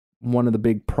one of the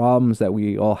big problems that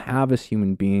we all have as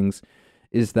human beings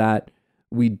is that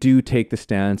we do take the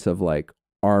stance of like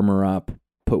armor up,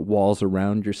 put walls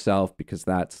around yourself because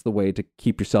that's the way to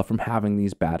keep yourself from having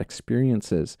these bad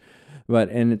experiences.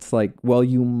 And it's like, well,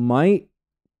 you might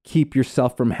keep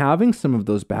yourself from having some of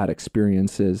those bad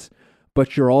experiences,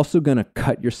 but you're also going to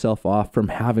cut yourself off from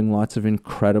having lots of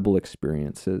incredible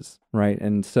experiences, right?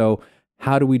 And so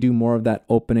how do we do more of that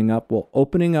opening up? Well,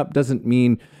 opening up doesn't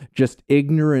mean just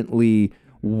ignorantly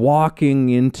walking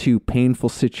into painful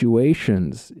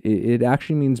situations. It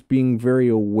actually means being very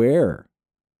aware.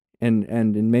 And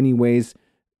in many ways,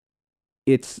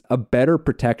 it's a better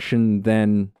protection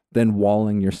than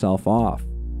walling yourself off.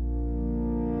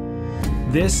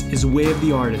 This is Way of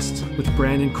the Artist with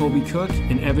Brandon Colby Cook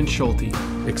and Evan Schulte.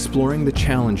 Exploring the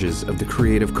challenges of the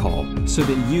creative call so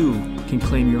that you can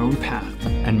claim your own path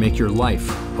and make your life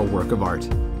a work of art.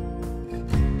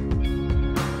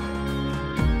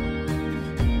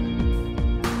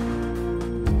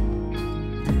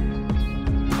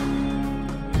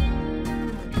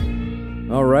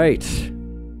 All right,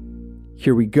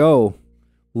 here we go.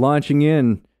 Launching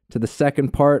in to the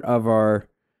second part of our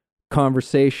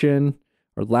conversation,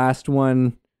 our last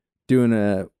one, doing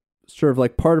a sort of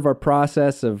like part of our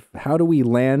process of how do we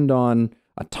land on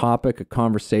a topic, a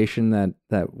conversation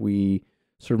that we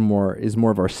sort of is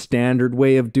more of our standard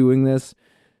way of doing this.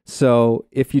 So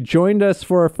if you joined us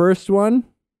for our first one,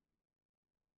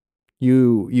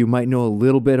 you might know a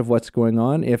little bit of what's going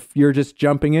on. If you're just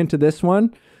jumping into this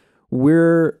one,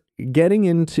 we're getting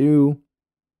into,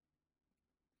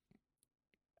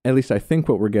 at least I think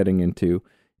what we're getting into,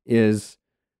 is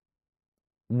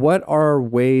what are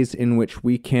ways in which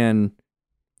we can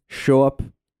show up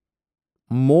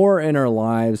more in our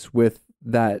lives with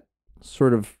that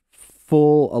sort of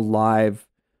full, alive,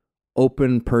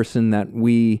 open person that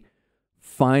we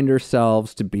find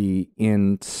ourselves to be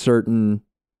in certain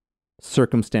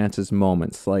circumstances,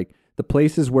 moments, like the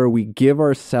places where we give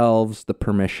ourselves the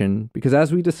permission, because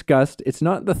as we discussed, it's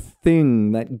not the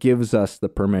thing that gives us the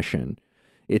permission.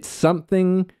 It's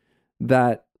something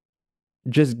that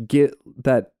just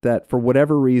that for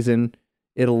whatever reason,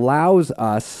 it allows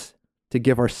us to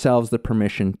give ourselves the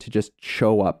permission to just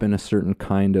show up in a certain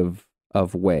kind of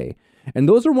way. And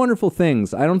those are wonderful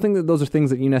things. I don't think that those are things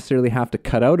that you necessarily have to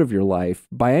cut out of your life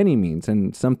by any means,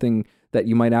 and something that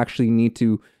you might actually need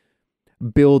to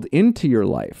build into your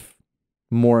life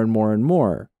more and more and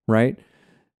more, right?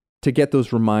 To get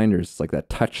those reminders, like that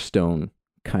touchstone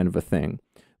kind of a thing.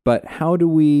 But how do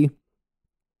we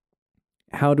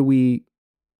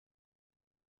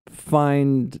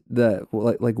find the,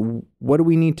 like what do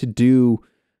we need to do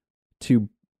to,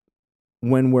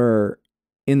 when we're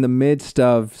in the midst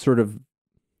of sort of,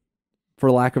 for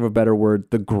lack of a better word,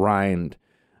 the grind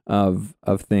of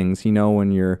things, you know,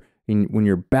 when you're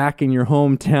back in your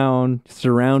hometown,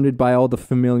 surrounded by all the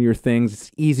familiar things,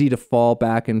 it's easy to fall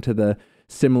back into the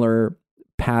similar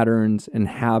patterns and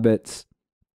habits.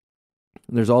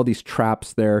 There's all these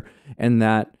traps there, and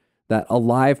that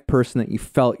alive person that you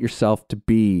felt yourself to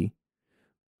be,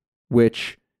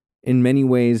 which in many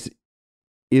ways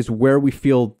is where we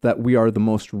feel that we are the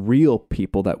most real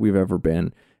people that we've ever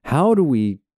been. How do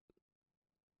we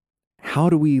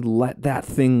let that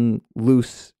thing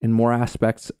loose in more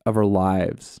aspects of our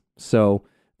lives? So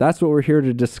that's what we're here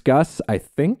to discuss, I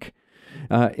think,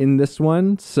 in this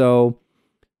one. So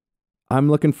I'm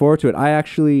looking forward to it.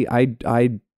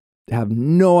 I have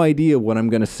no idea what I'm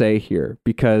going to say here,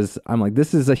 because I'm like,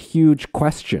 this is a huge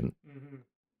question. Mm-hmm.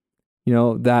 You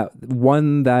know, that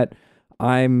one that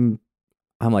I'm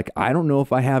like, I don't know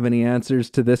if I have any answers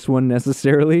to this one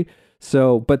necessarily.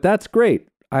 So, but that's great.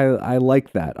 I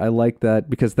like that. I like that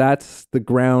because that's the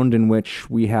ground in which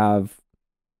we have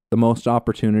the most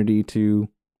opportunity to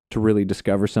really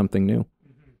discover something new.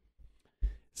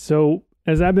 So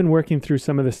as I've been working through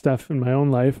some of this stuff in my own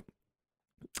life,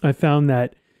 I found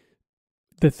that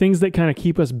the things that kind of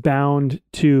keep us bound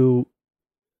to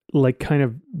like kind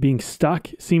of being stuck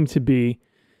seem to be,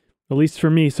 at least for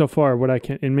me so far, what I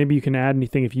can, and maybe you can add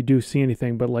anything if you do see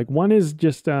anything, but like one is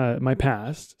just my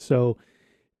past. So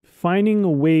finding a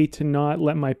way to not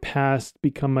let my past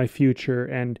become my future.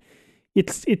 And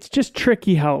it's just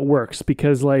tricky how it works,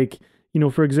 because like, you know,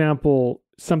 for example,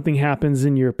 something happens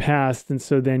in your past, and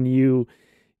so then you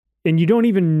don't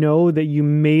even know that you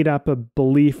made up a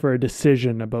belief or a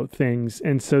decision about things.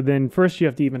 And so then first you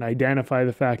have to even identify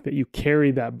the fact that you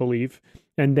carry that belief.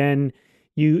 And then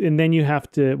you have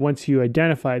to, once you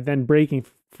identify it, then breaking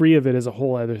free of it is a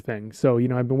whole other thing. So, you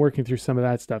know, I've been working through some of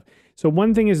that stuff. So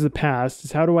one thing is the past,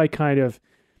 is how do I kind of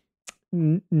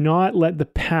not let the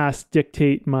past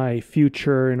dictate my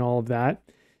future and all of that?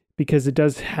 because it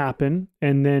does happen,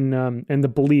 and then and the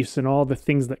beliefs and all the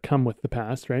things that come with the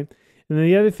past, right? And then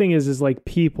the other thing is like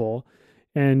people,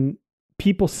 and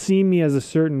people see me as a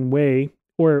certain way,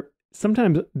 or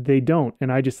sometimes they don't,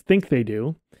 and I just think they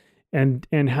do. And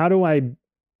how do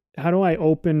I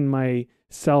open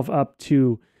myself up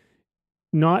to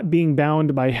not being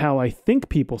bound by how I think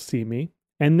people see me?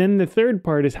 And then the third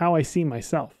part is how I see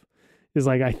myself. Is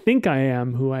like, I think I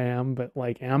am who I am, but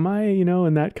like, am I,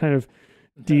 and that kind of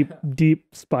deep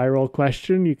spiral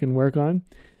question you can work on.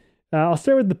 I'll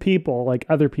start with the people, like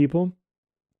other people.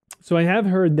 So I have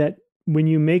heard that when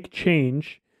you make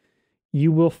change,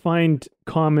 you will find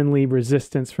commonly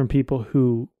resistance from people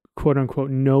who quote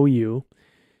unquote know you.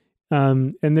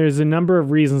 And there's a number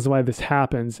of reasons why this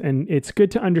happens. And it's good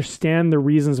to understand the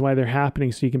reasons why they're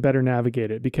happening so you can better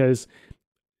navigate it, because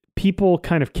people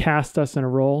kind of cast us in a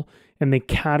role and they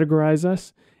categorize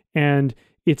us. And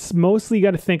it's mostly, you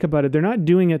got to think about it. They're not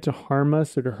doing it to harm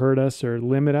us or to hurt us or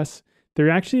limit us. They're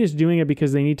actually just doing it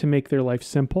because they need to make their life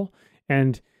simple.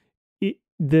 And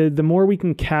the more we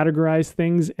can categorize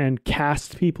things and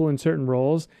cast people in certain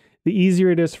roles, the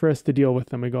easier it is for us to deal with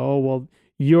them. We go, oh, well,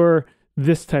 you're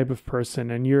this type of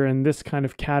person and you're in this kind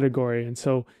of category. And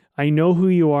so I know who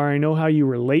you are. I know how you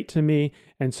relate to me.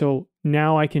 And so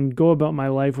now I can go about my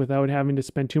life without having to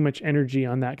spend too much energy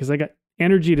on that, because I got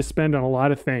energy to spend on a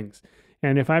lot of things.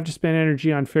 And if I have to spend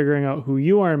energy on figuring out who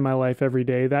you are in my life every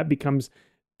day, that becomes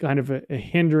kind of a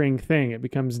hindering thing. It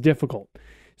becomes difficult.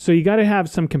 So you got to have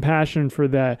some compassion for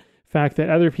the fact that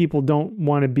other people don't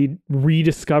want to be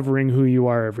rediscovering who you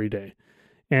are every day.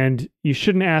 And you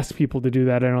shouldn't ask people to do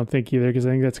that, I don't think, either, because I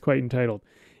think that's quite entitled.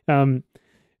 But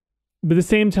at the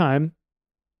same time,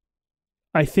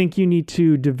 I think you need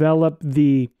to develop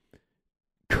the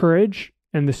courage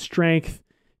and the strength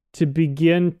to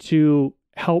begin to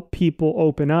help people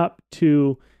open up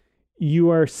to you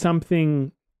are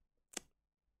something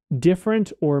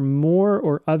different or more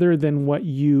or other than what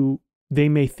they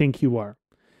may think you are.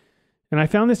 And I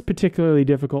found this particularly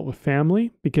difficult with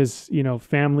family because,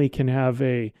 family can have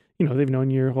they've known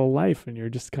you your whole life and you're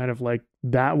just kind of like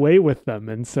that way with them.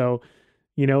 And so,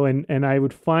 and I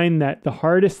would find that the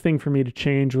hardest thing for me to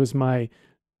change was my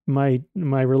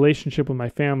relationship with my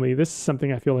family. This is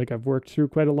something I feel like I've worked through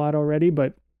quite a lot already,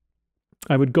 but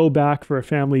I would go back for a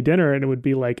family dinner and it would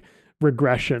be like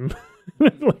regression.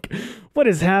 Like, what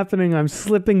is happening? I'm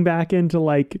slipping back into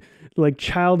like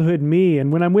childhood me.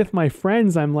 And when I'm with my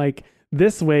friends, I'm like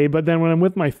this way. But then when I'm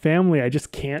with my family, I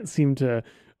just can't seem to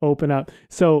open up.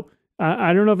 So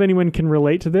I don't know if anyone can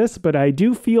relate to this, but I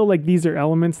do feel like these are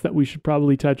elements that we should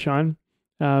probably touch on.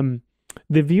 The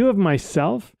view of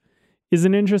myself is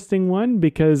an interesting one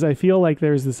because I feel like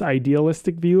there's this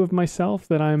idealistic view of myself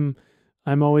that I'm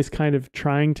always kind of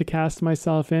trying to cast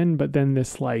myself in, but then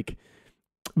this like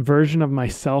version of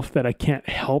myself that I can't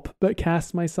help but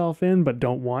cast myself in, but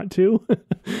don't want to.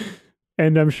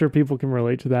 And I'm sure people can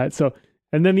relate to that. So,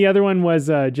 and then the other one was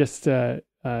so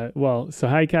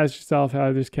how you cast yourself, how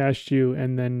others cast you,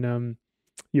 and then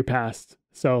your past.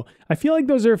 So I feel like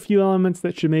those are a few elements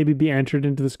that should maybe be entered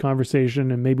into this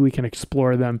conversation, and maybe we can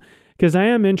explore them, because I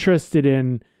am interested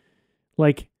in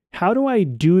like, how do I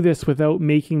do this without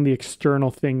making the external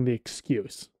thing the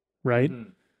excuse, right?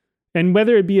 Mm-hmm. And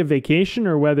whether it be a vacation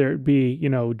or whether it be,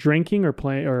 drinking or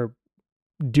playing or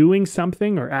doing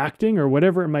something or acting or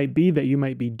whatever it might be that you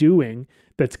might be doing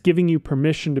that's giving you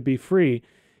permission to be free,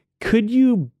 could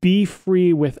you be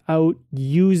free without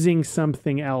using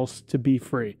something else to be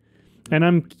free? And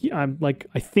I'm like,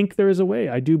 I think there is a way.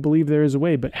 I do believe there is a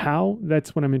way, but how?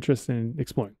 That's what I'm interested in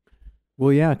exploring.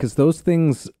 Well, yeah, because those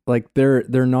things, like they're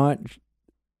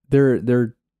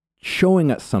showing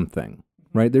us something.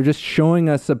 Right? They're just showing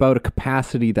us about a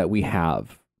capacity that we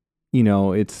have.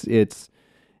 And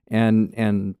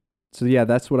so, yeah,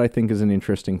 that's what I think is an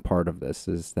interesting part of this,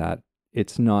 is that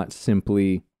it's not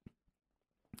simply,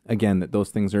 again, that those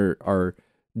things are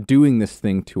doing this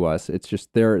thing to us. It's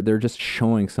just, they're just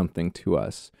showing something to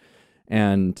us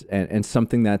and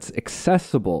something that's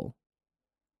accessible,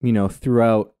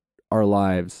 throughout our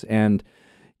lives. And,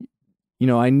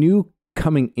 I knew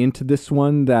coming into this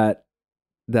one that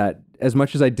as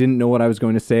much as I didn't know what I was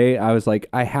going to say, I was like,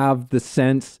 I have the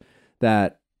sense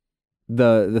that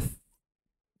the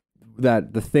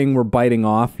thing we're biting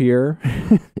off here,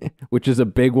 which is a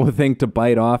big thing to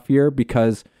bite off here,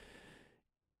 because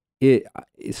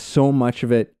so much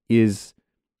of it is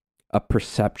a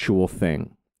perceptual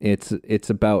thing. It's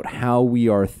about how we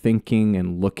are thinking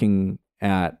and looking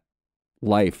at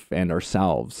life and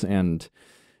ourselves and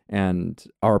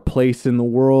our place in the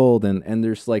world. And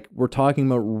there's like, we're talking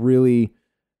about really,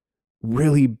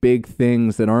 really big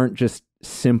things that aren't just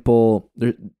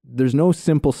there's no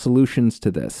simple solutions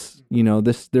to this.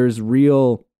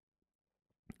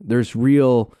 There's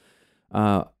real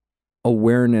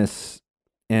awareness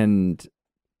and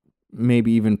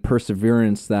maybe even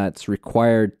perseverance that's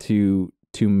required to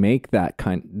make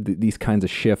these kinds of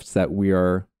shifts that we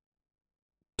are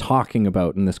talking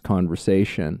about in this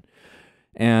conversation.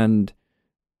 And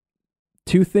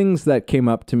two things that came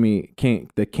to me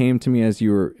as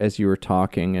you were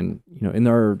talking, and in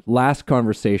our last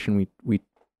conversation we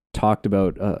talked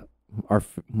about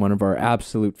one of our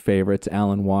absolute favorites,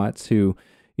 Alan Watts, who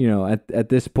at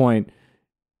this point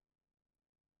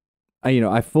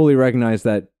I fully recognize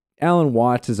that Alan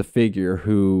Watts is a figure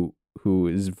who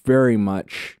is very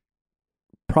much,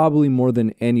 probably more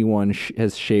than anyone,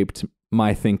 has shaped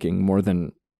my thinking more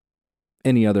than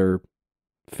any other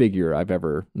figure I've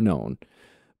ever known.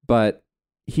 But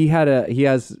he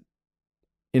has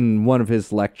in one of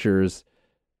his lectures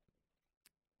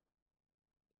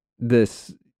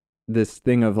this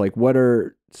thing of like, what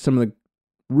are some of the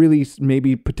really,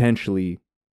 maybe potentially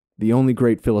the only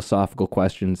great philosophical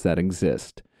questions that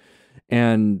exist.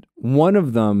 And one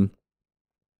of them,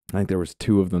 I think there was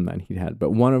two of them that he had,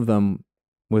 but one of them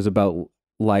was about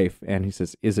life. And he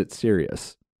says, is it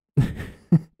serious?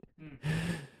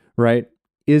 Right?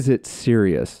 Is it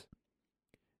serious?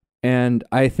 And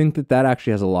I think that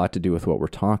actually has a lot to do with what we're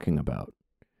talking about,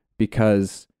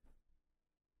 because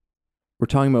we're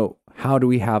talking about how do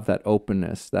we have that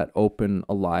openness, that open,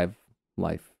 alive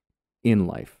life in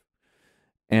life.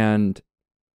 And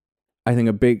I think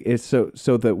a big is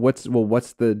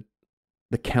what's the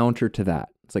counter to that?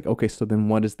 It's like, okay, so then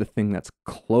what is the thing that's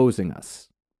closing us?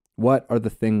 What are the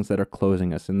things that are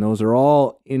closing us? And those are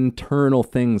all internal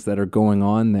things that are going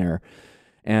on there.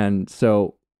 And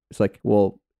so it's like,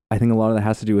 well, I think a lot of that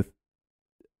has to do with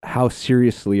how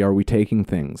seriously are we taking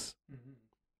things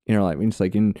in our life. I mean, it's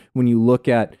like when you look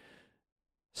at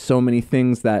so many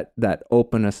things that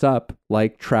open us up,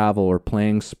 like travel or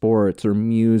playing sports or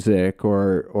music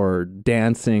or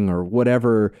dancing or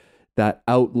whatever that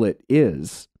outlet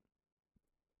is,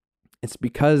 it's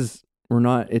because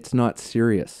it's not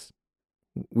serious.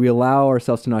 We allow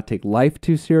ourselves to not take life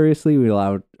too seriously. We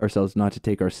allow ourselves not to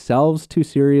take ourselves too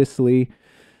seriously.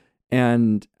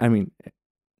 And I mean,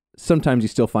 sometimes you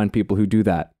still find people who do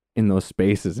that in those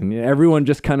spaces, and everyone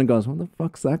just kind of goes, what the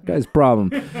fuck's that guy's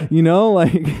problem?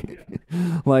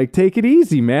 Like take it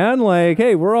easy, man. Like,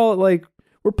 hey, we're all like,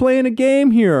 we're playing a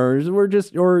game here.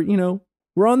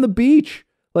 We're on the beach.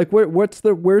 Like, where's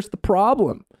the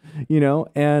problem?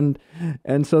 And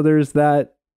so there's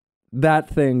that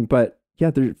thing. But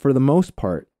yeah, for the most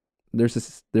part, there's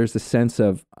a sense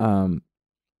of I'm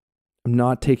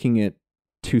not taking it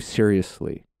too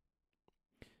seriously.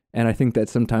 And I think that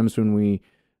sometimes when we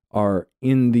are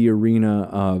in the arena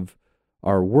of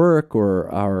our work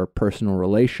or our personal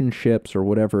relationships or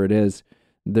whatever it is,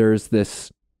 there's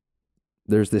this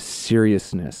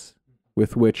seriousness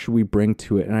with which we bring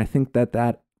to it. And I think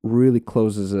that really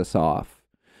closes us off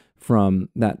from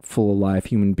that full alive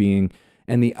human being.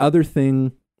 And the other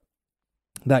thing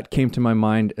that came to my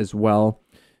mind as well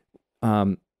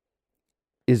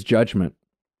is judgment.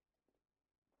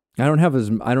 I don't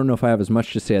know if I have as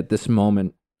much to say at this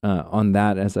moment on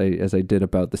that as I did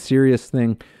about the serious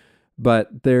thing, but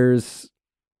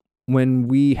when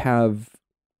we have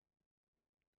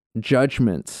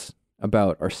judgments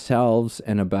about ourselves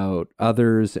and about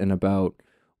others and about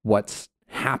what's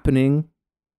happening,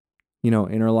 in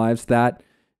our lives, that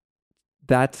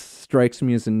strikes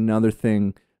me as another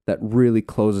thing that really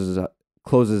closes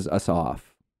us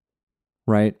off,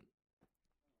 right?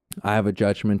 I have a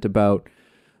judgment about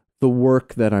the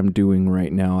work that I'm doing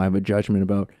right now. I have a judgment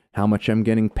about how much I'm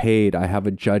getting paid. I have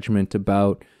a judgment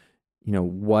about,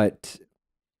 what,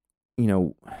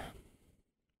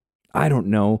 I don't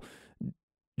know,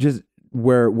 just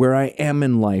where I am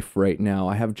in life right now.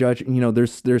 I have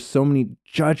there's so many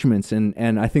judgments,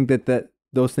 and I think that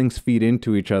those things feed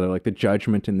into each other, like the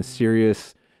judgment and the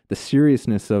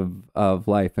seriousness of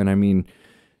life. And I mean,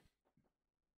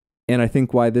 and I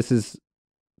think why this is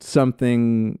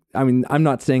something, I mean, I'm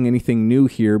not saying anything new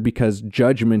here, because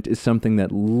judgment is something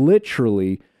that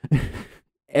literally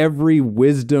every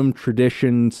wisdom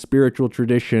tradition, spiritual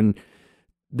tradition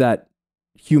that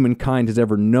humankind has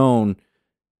ever known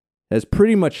has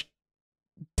pretty much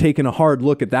taken a hard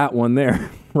look at that one there,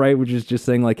 right? Which is just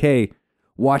saying like, hey,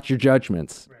 watch your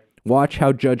judgments. Right. Watch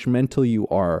how judgmental you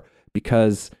are,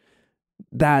 because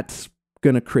that's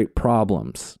going to create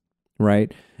problems,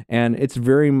 right? And it's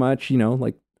very much,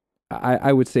 like,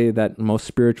 I would say that most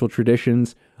spiritual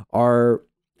traditions are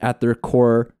at their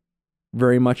core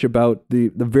very much about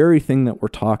the very thing that we're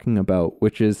talking about,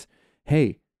 which is,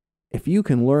 hey, if you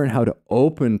can learn how to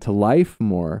open to life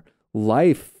more,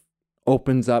 life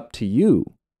opens up to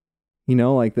you. You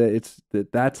know, like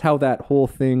that's how that whole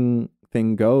thing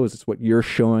goes. It's what you're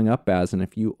showing up as, and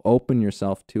if you open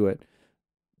yourself to it,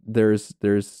 there's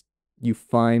you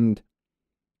find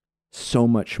so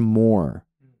much more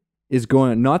is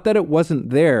going on. Not that it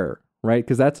wasn't there, right?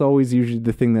 Because that's always usually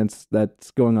the thing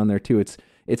that's going on there too.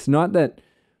 It's not that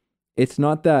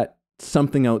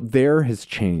something out there has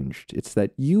changed. It's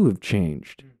that you have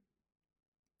changed.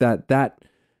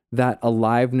 That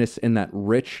aliveness and that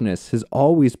richness has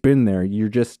always been there.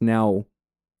 You've just now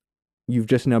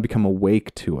become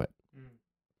awake to it.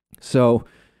 So,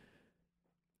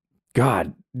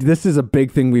 God, this is a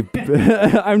big thing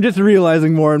I'm just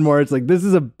realizing more and more. It's like, this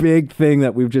is a big thing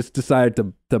that we've just decided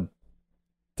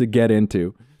to get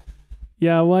into.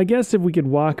 Yeah, well, I guess if we could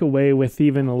walk away with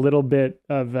even a little bit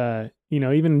of,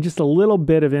 even just a little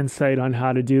bit of insight on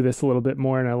how to do this a little bit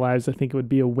more in our lives, I think it would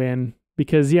be a win.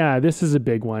 Because, yeah, this is a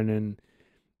big one. And,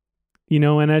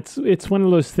 and it's one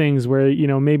of those things where,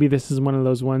 maybe this is one of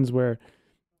those ones where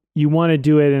you want to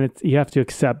do it and you have to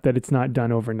accept that it's not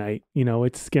done overnight.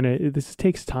 This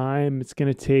takes time. It's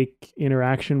going to take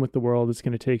interaction with the world. It's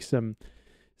going to take some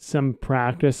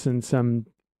practice and some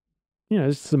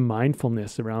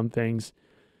mindfulness around things.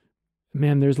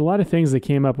 Man, there's a lot of things that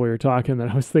came up while you were talking that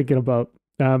I was thinking about.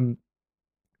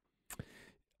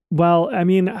 Well, I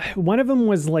mean, one of them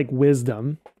was like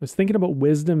wisdom. I was thinking about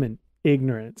wisdom and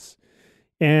ignorance.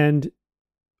 And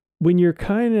when you're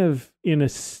kind of in a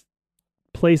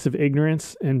place of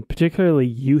ignorance, and particularly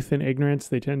youth and ignorance,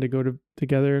 they tend to go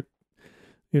together,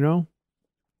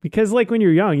 because like when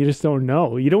you're young, you just don't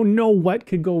know. You don't know what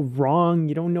could go wrong.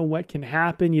 You don't know what can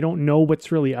happen. You don't know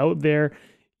what's really out there.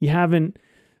 You haven't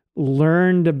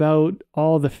learned about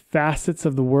all the facets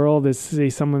of the world as, say,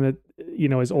 someone that,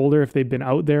 is older, if they've been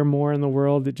out there more in the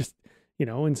world. It just,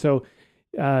 and so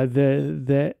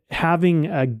the having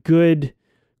a good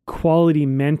quality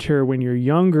mentor when you're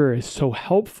younger is so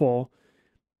helpful.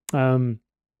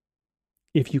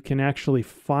 If you can actually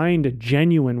find a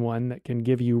genuine one that can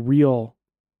give you real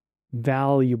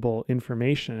valuable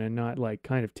information and not like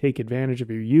kind of take advantage of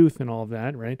your youth and all of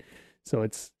that, right? So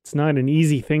it's not an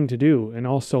easy thing to do. And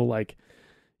also like,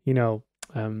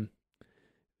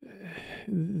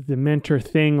 the mentor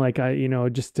thing, like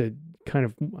just to kind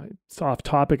of, it's off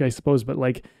topic, I suppose, but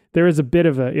like there is a bit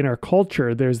of in our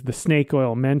culture, there's the snake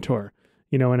oil mentor,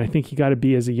 and I think you got to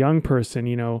be, as a young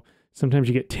person, sometimes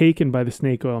you get taken by the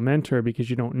snake oil mentor because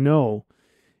you don't know.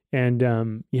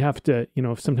 And you have to,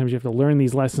 sometimes you have to learn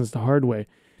these lessons the hard way.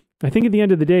 I think at the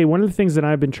end of the day, one of the things that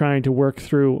I've been trying to work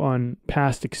through on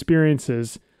past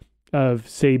experiences of,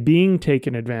 say, being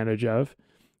taken advantage of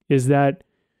is that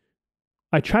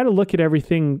I try to look at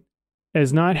everything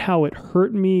as not how it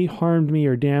hurt me, harmed me,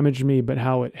 or damaged me, but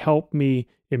how it helped me,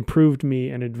 improved me,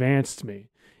 and advanced me.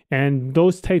 And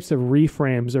those types of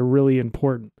reframes are really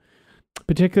important,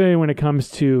 particularly when it comes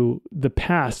to the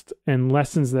past and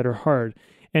lessons that are hard.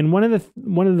 And one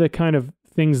of the kind of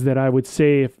things that I would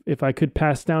say, if I could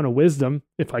pass down a wisdom,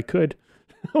 if I could,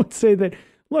 I would say that,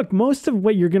 look, most of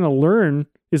what you're going to learn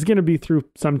is going to be through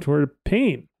some sort of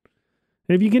pain.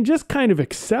 And if you can just kind of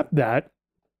accept that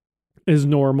as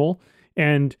normal,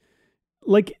 and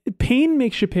like pain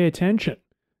makes you pay attention.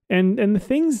 And the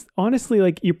things, honestly,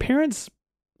 like your parents,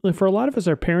 for a lot of us,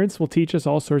 our parents will teach us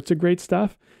all sorts of great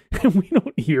stuff and we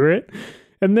don't hear it.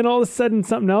 And then all of a sudden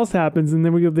something else happens, and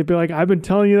then they'd be like, I've been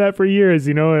telling you that for years,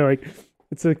 like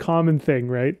it's a common thing,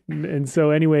 right? And so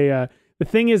anyway, the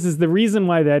thing is the reason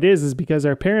why that is because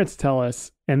our parents tell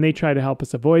us and they try to help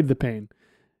us avoid the pain.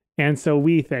 And so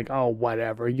we think, oh,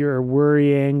 whatever, you're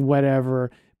worrying, whatever.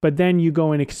 But then you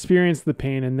go and experience the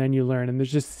pain and then you learn. And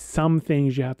there's just some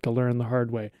things you have to learn the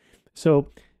hard way. So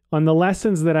on the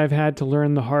lessons that I've had to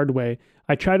learn the hard way,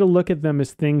 I try to look at them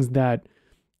as things that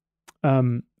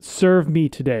serve me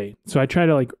today. So I try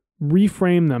to like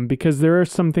reframe them, because there are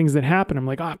some things that happen. I'm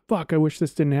like, oh, fuck, I wish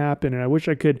this didn't happen. And I wish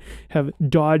I could have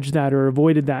dodged that or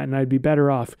avoided that and I'd be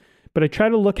better off. But I try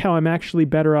to look how I'm actually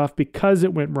better off because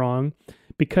it went wrong,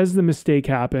 because the mistake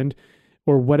happened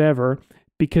or whatever,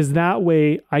 because that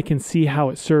way I can see how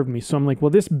it served me. So I'm like,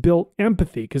 well, this built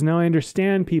empathy because now I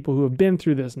understand people who have been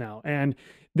through this now. And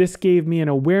this gave me an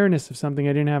awareness of something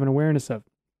I didn't have an awareness of.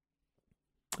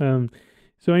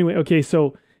 So anyway, okay,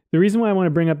 so the reason why I want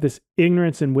to bring up this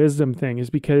ignorance and wisdom thing is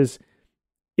because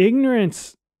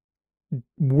ignorance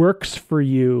works for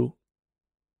you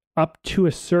up to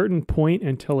a certain point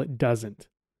until it doesn't.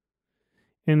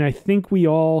 And I think we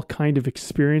all kind of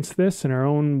experience this in our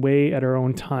own way at our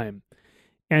own time.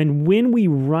 And when we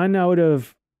run out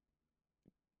of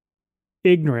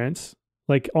ignorance,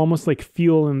 like almost like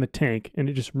fuel in the tank, and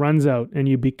it just runs out and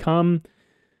you become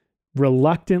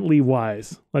reluctantly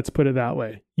wise. Let's put it that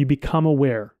way. You become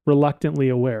aware, reluctantly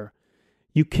aware.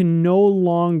 You can no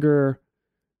longer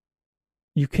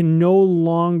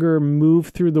move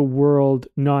through the world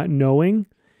not knowing.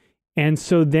 And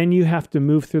so then you have to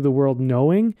move through the world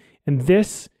knowing. And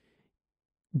this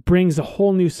brings a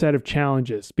whole new set of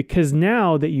challenges, because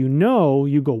now that you know,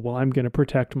 you go, well, I'm going to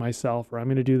protect myself, or I'm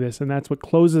going to do this. And that's what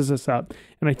closes us up.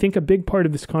 And I think a big part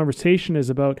of this conversation is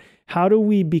about, how do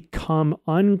we become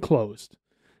unclosed?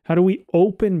 How do we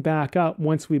open back up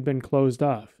once we've been closed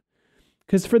off?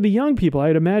 Because for the young people,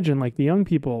 I'd imagine, like the young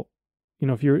people, you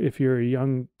know, if you're a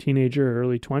young teenager or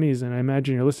early 20s, and I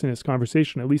imagine you're listening to this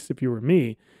conversation, at least if you were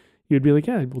me, you'd be like,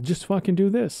 yeah, well, just fucking do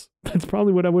this. That's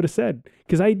probably what I would have said,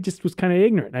 because I just was kind of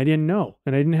ignorant. I didn't know,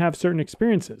 and I didn't have certain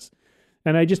experiences.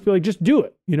 And I'd just be like, just do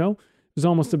it, you know? It was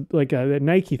almost like a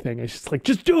Nike thing. It's just like,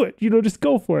 just do it, you know, just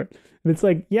go for it. And it's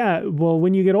like, yeah, well,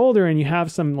 when you get older and you have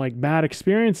some like bad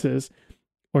experiences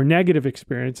or negative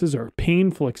experiences or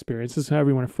painful experiences, however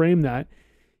you want to frame that,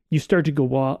 you start to go,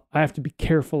 well, I have to be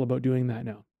careful about doing that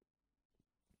now.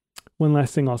 One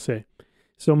last thing I'll say.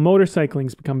 So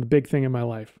motorcycling's become a big thing in my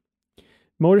life.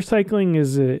 Motorcycling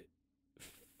is a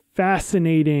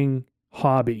fascinating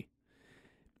hobby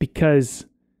because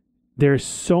there's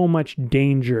so much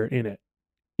danger in it.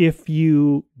 If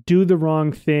you do the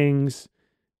wrong things,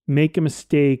 make a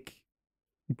mistake,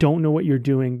 don't know what you're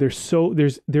doing, there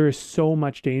is so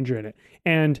much danger in it.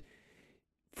 And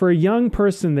for a young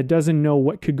person that doesn't know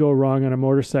what could go wrong on a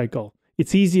motorcycle,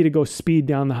 it's easy to go speed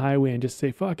down the highway and just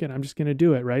say, fuck it, I'm just going to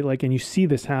do it, right? Like, and you see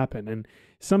this happen. And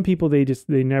some people, they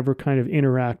never kind of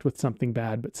interact with something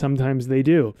bad, but sometimes they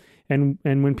do. And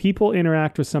when people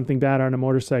interact with something bad on a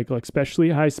motorcycle,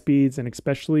 especially high speeds, and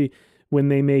especially when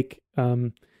they make,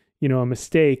 a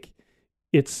mistake,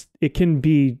 you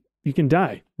can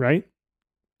die, right?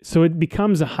 So it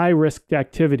becomes a high risk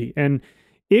activity, and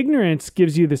ignorance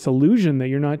gives you this illusion that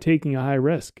you're not taking a high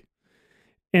risk.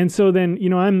 And so then,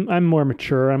 I'm more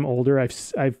mature, I'm older,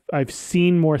 I've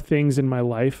seen more things in my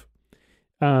life.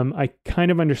 I kind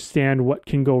of understand what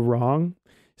can go wrong.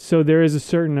 So there is a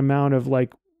certain amount of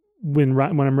like, when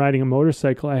I'm riding a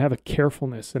motorcycle, I have a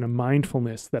carefulness and a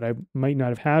mindfulness that I might not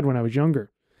have had when I was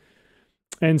younger.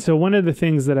 And so one of the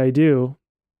things that I do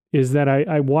is that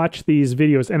I watch these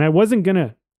videos, and I wasn't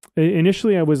gonna,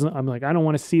 initially I'm like, I don't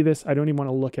want to see this. I don't even want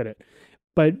to look at it.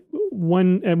 But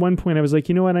at one point I was like,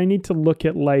 you know what? I need to look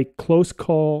at like close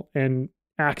call and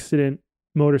accident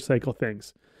motorcycle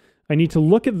things. I need to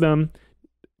look at them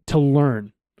to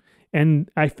learn. And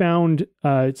I found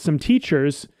some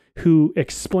teachers who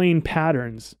explain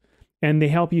patterns, and they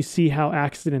help you see how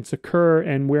accidents occur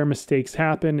and where mistakes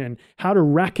happen and how to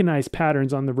recognize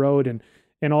patterns on the road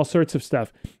and all sorts of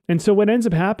stuff. And so what ends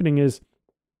up happening is,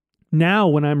 now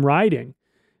when I'm riding,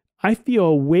 I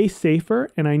feel way safer,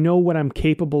 and I know what I'm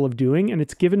capable of doing. And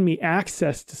it's given me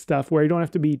access to stuff where I don't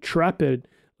have to be trepid.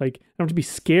 Like, I don't have to be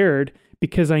scared,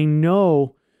 because I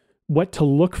know what to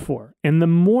look for. And the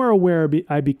more aware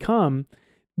I become,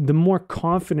 the more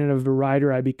confident of a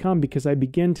rider I become, because I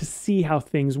begin to see how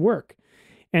things work.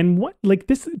 And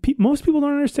most people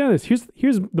don't understand this.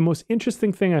 Here's the most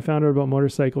interesting thing I found out about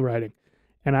motorcycle riding.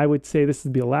 And I would say this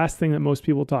would be the last thing that most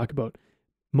people talk about.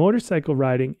 Motorcycle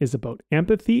riding is about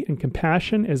empathy and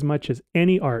compassion as much as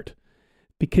any art,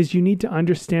 because you need to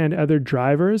understand other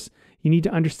drivers. You need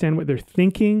to understand what they're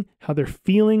thinking, how they're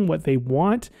feeling, what they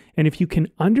want. And if you can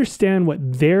understand what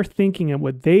they're thinking and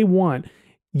what they want,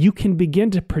 you can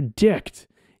begin to predict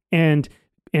and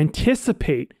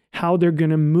anticipate how they're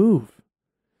going to move.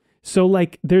 So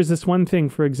like, there's this one thing,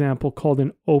 for example, called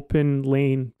an open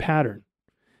lane pattern.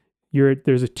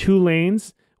 There's 2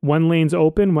 lanes. One lane's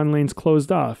open, one lane's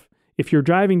closed off. If you're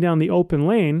driving down the open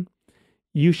lane,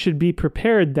 you should be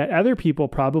prepared that other people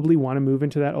probably want to move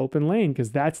into that open lane,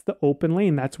 because that's the open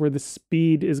lane. That's where the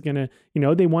speed is going to,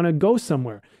 they want to go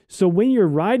somewhere. So when you're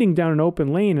riding down an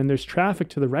open lane and there's traffic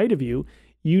to the right of you,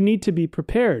 you need to be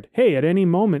prepared. Hey, at any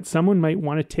moment, someone might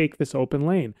want to take this open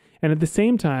lane. And at the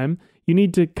same time, you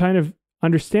need to kind of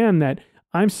understand that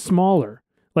I'm smaller.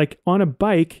 Like on a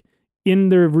bike, in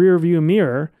the rear view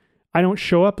mirror, I don't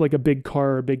show up like a big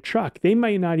car or a big truck. They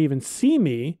might not even see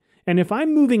me. And if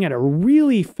I'm moving at a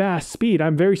really fast speed,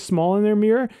 I'm very small in their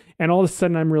mirror, and all of a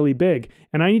sudden I'm really big.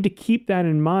 And I need to keep that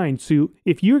in mind. So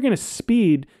if you're going to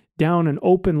speed down an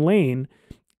open lane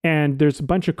and there's a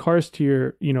bunch of cars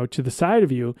to to the side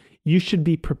of you, you should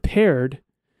be prepared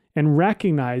and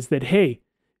recognize that, hey,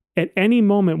 at any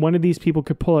moment, one of these people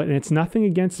could pull it, and it's nothing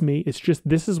against me. It's just,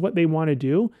 this is what they want to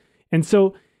do. And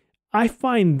so I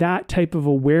find that type of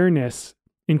awareness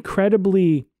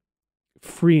incredibly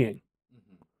freeing,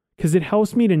 because it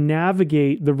helps me to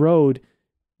navigate the road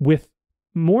with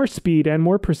more speed and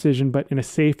more precision, but in a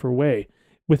safer way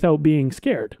without being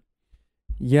scared.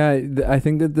 Yeah, I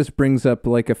think that this brings up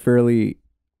like a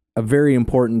very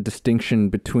important distinction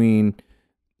between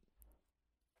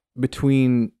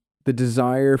the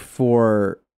desire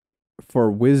for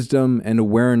wisdom and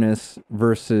awareness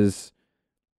versus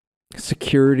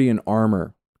security and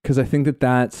armor. Because I think that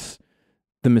that's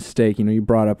the mistake. You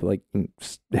brought up like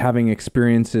having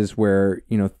experiences where,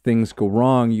 things go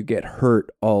wrong, you get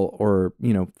hurt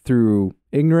through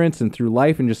ignorance and through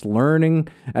life and just learning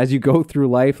as you go through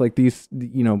life. Like these,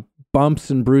 bumps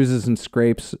and bruises and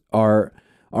scrapes are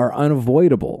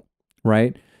unavoidable,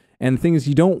 right? And the thing is,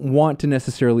 you don't want to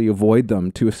necessarily avoid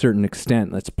them to a certain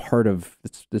extent. That's part of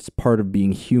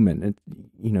being human.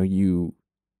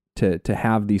 To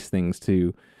have these things,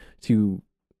 to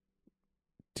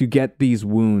get these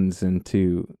wounds and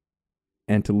to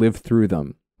live through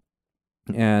them.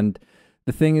 And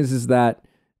the thing is that,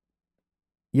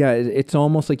 yeah, it's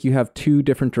almost like you have two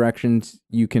different directions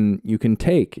you can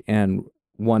take, and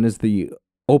one is the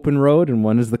open road and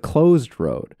one is the closed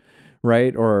road,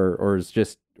 right? Or is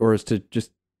to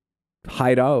just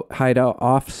hide out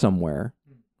off somewhere,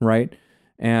 right?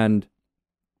 And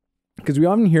because we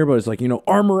often hear about it's like,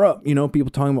 armor up,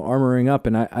 people talking about armoring up,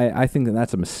 and I think that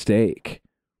that's a mistake.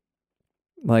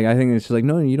 Like, I think it's just like,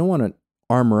 no, you don't want to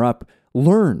armor up.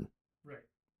 Learn,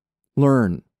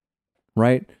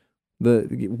 right?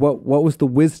 What was the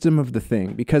wisdom of the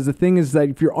thing? Because the thing is that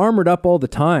if you're armored up all the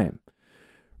time,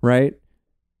 right?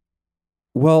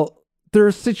 Well, there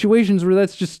are situations where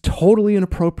that's just totally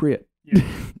inappropriate. Yeah.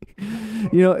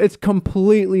 It's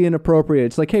completely inappropriate.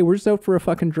 It's like, hey, we're just out for a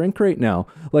fucking drink right now.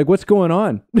 Like, what's going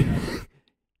on?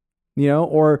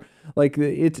 Or like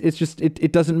it's just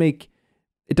it doesn't make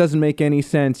any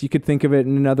sense. You could think of it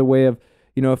in another way of,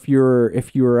 if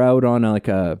you're out on like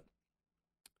a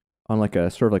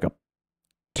sort of like a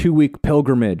 2-week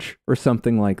pilgrimage or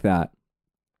something like that,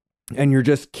 and you're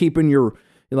just keeping your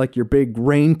big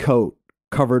raincoat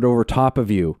covered over top of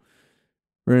you.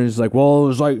 And it's like, well,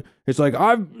 it's like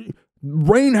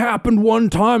rain happened one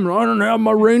time and I don't have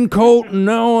my raincoat, and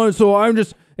now so I'm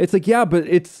just, it's like, yeah, but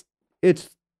it's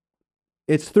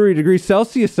 30 degrees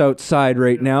Celsius outside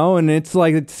right now, and it's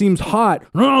like, it seems hot.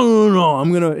 No,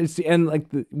 and like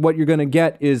what you're gonna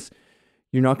get is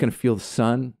you're not gonna feel the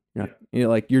sun.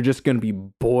 You're just gonna be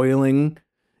boiling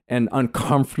and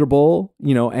uncomfortable,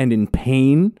 and in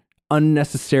pain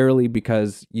unnecessarily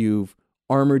because you've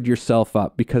armored yourself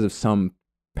up because of some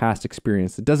past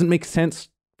experience. It doesn't make sense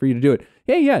for you to do it.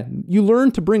 Yeah, you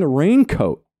learned to bring a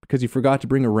raincoat because you forgot to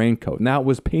bring a raincoat, and that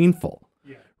was painful,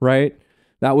 right?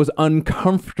 That was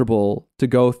uncomfortable to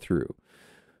go through.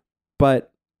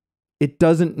 But it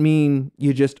doesn't mean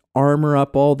you just armor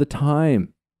up all the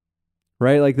time,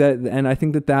 right? Like that, and I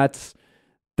think that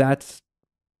that's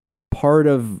part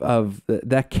of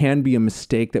that can be a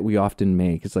mistake that we often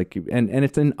make. It's like, and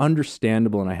it's an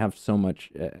understandable, and I have so much,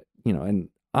 and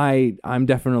I'm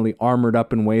definitely armored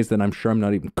up in ways that I'm sure I'm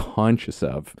not even conscious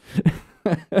of,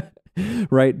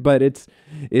 right? But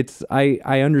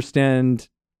I understand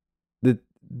that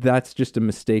that's just a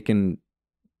mistaken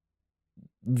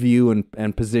view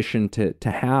and position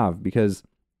to have, because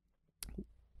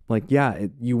like, yeah,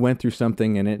 you went through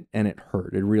something and it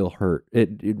hurt. It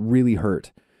really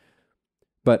hurt.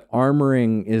 But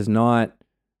armoring is not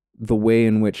the way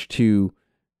in which to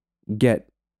get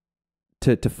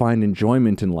to find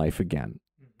enjoyment in life again,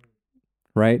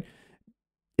 right?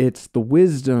 It's the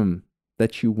wisdom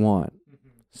that you want.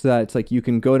 So that it's like you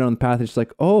can go down the path, it's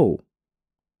like, oh,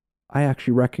 I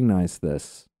actually recognize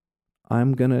this.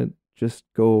 I'm going to just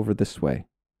go over this way.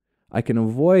 I can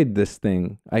avoid this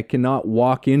thing. I cannot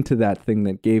walk into that thing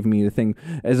that gave me the thing,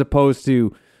 as opposed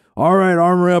to, all right,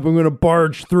 armor up, I'm going to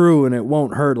barge through and it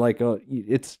won't hurt. Like,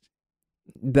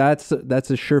 that's a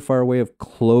surefire way of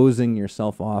closing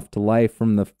yourself off to life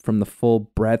from the full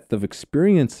breadth of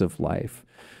experience of life,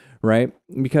 right?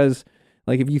 Because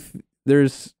like if you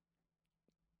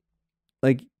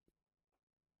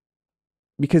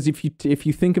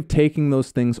think of taking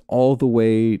those things all the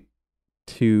way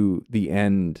to the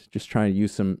end, just trying to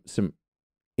use some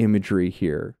imagery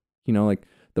here, like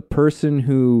the person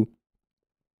who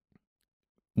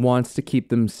wants to keep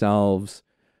themselves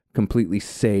completely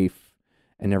safe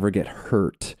and never get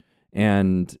hurt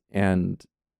and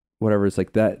whatever, it's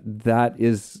like that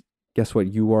is, guess what?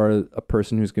 You are a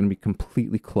person who's going to be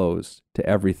completely closed to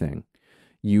everything.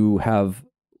 You have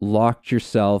locked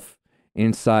yourself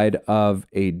inside of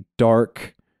a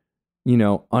dark,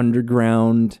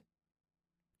 underground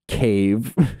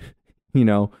cave,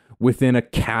 within a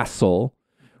castle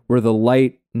where the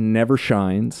light never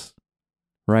shines,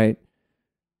 right?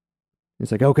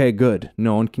 It's like, okay, good.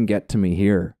 No one can get to me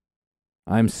here.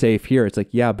 I'm safe here. It's like,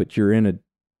 yeah, but you're in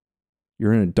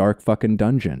a dark fucking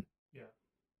dungeon. Yeah.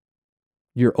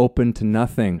 You're open to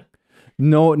nothing.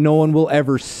 No one will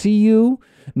ever see you.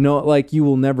 No, like you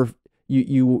will never,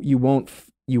 you won't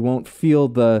feel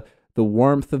the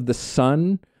warmth of the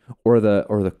sun or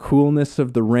the coolness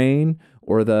of the rain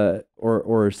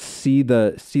or see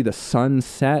the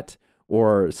sunset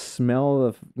or smell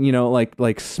of,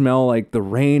 smell like the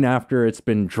rain after it's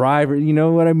been dry. You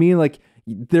know what I mean? Like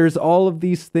there's all of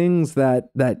these things that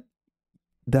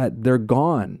they're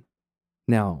gone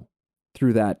now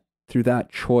through that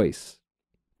choice.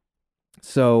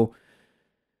 So,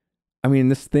 I mean,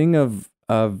 this thing of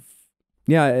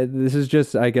this is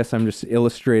just, I guess I'm just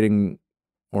illustrating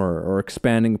or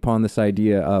expanding upon this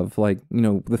idea of like,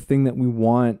 the thing that we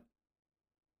want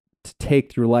to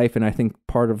take through life. And I think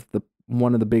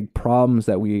one of the big problems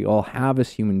that we all have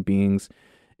as human beings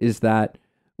is that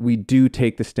we do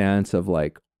take the stance of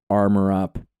like armor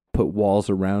up, put walls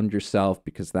around yourself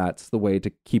because that's the way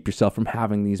to keep yourself from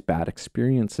having these bad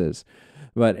experiences.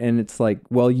 And it's like,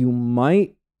 well, you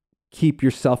might keep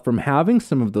yourself from having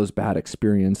some of those bad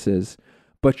experiences,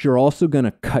 but you're also going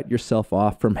to cut yourself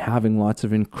off from having lots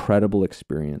of incredible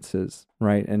experiences,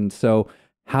 right? And so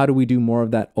how do we do more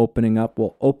of that opening up?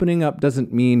 Well, opening up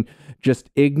doesn't mean just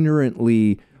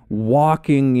ignorantly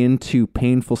walking into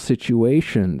painful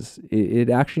situations. It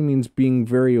actually means being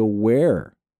very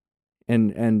aware.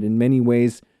 And in many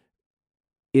ways,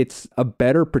 it's a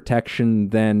better protection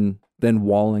than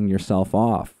walling yourself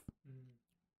off.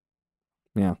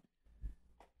 Yeah.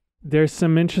 There's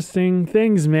some interesting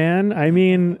things, man. I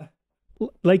mean,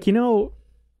 like,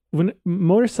 when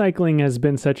motorcycling has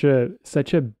been such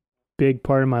a big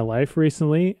part of my life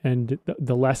recently, and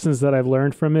the lessons that I've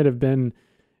learned from it have been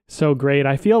so great.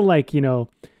 I feel like, you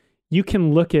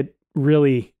can look at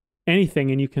really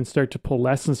anything and you can start to pull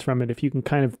lessons from it if you can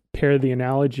kind of pair the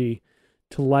analogy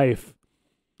to life.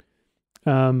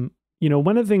 One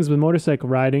of the things with motorcycle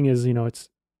riding is, it's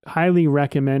highly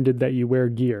recommended that you wear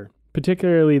gear,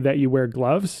 particularly that you wear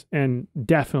gloves and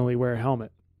definitely wear a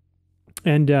helmet.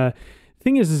 And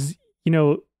thing is,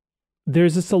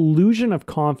 there's this illusion of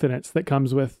confidence that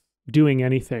comes with doing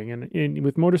anything. And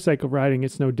with motorcycle riding,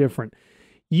 it's no different.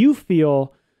 You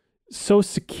feel so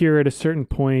secure at a certain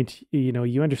point,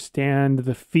 you understand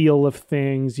the feel of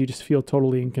things, you just feel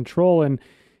totally in control. And,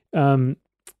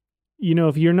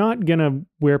 if you're not going to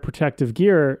wear protective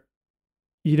gear,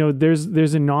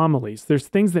 there's anomalies. There's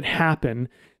things that happen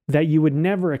that you would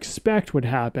never expect would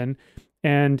happen.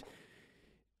 And,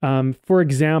 for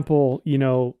example,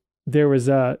 there's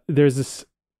this,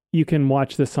 you can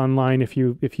watch this online if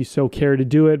you so care to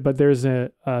do it, but there's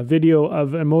a video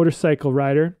of a motorcycle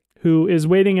rider who is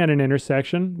waiting at an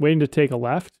intersection, waiting to take a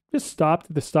left, just stopped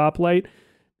at the stoplight,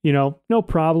 no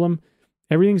problem.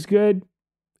 Everything's good.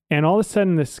 And all of a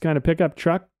sudden this kind of pickup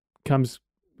truck comes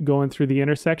going through the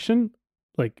intersection,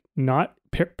 like not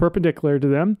perpendicular to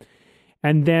them.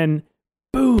 And then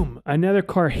boom, another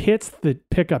car hits the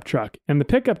pickup truck, and the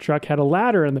pickup truck had a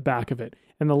ladder in the back of it.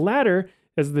 And the ladder,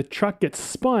 as the truck gets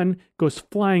spun, goes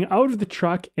flying out of the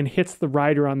truck and hits the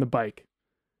rider on the bike.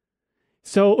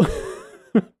 So,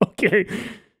 okay,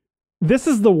 this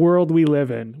is the world we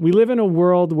live in. We live in a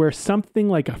world where something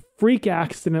like a freak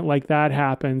accident like that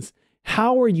happens.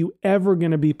 How are you ever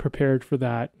going to be prepared for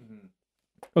that?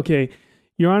 Okay,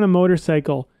 you're on a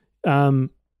motorcycle.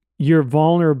 You're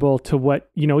vulnerable to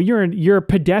what, you're a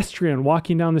pedestrian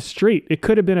walking down the street. It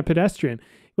could have been a pedestrian.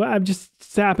 Well, it just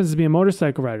happens to be a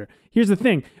motorcycle rider. Here's the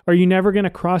thing. Are you never going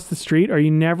to cross the street? Are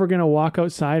you never going to walk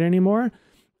outside anymore?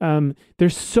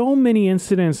 There's so many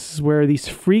incidents where these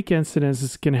freak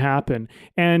incidences can happen,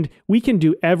 and we can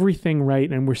do everything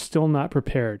right and we're still not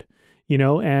prepared,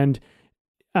 and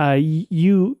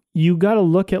you got to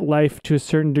look at life to a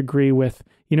certain degree with,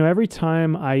 every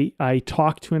time I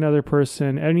talk to another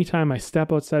person, anytime I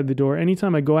step outside the door,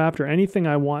 anytime I go after anything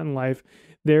I want in life,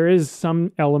 there is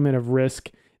some element of risk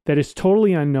that is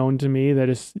totally unknown to me, that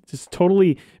is just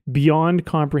totally beyond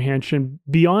comprehension,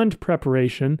 beyond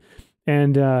preparation.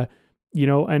 And,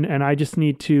 and I just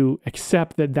need to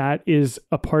accept that is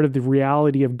a part of the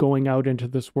reality of going out into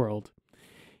this world.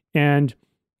 And,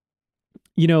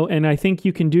 and I think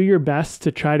you can do your best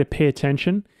to try to pay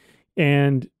attention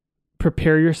and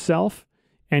prepare yourself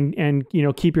and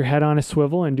keep your head on a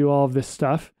swivel and do all of this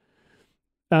stuff.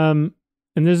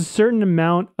 And there's a certain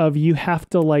amount of, you have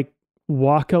to like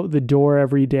walk out the door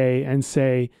every day and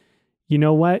say, you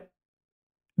know what?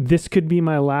 This could be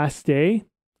my last day.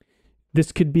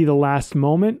 This could be the last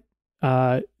moment.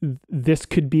 This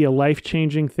could be a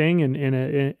life-changing thing.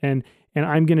 And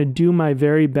I'm going to do my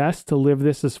very best to live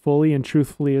this as fully and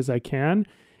truthfully as I can.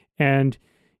 And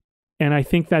I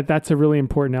think that that's a really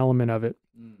important element of it.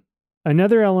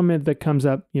 Another element that comes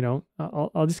up, you know,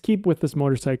 I'll just keep with this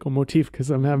motorcycle motif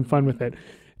because I'm having fun with it.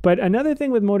 But another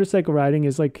thing with motorcycle riding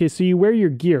is like, okay, so you wear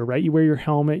your gear, right? You wear your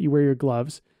helmet, you wear your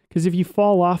gloves. Because if you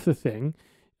fall off the thing,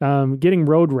 getting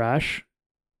road rash,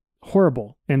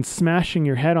 horrible. And smashing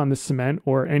your head on the cement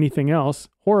or anything else,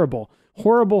 horrible.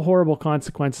 Horrible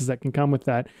consequences that can come with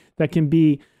that. That can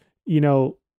be, you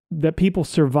know, that people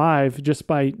survive just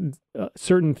by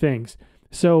certain things.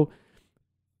 So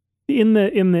in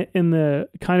the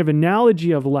kind of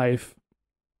analogy of life,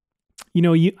 you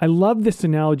know, I love this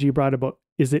analogy you brought about,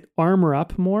 is it armor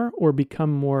up more or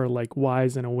become more like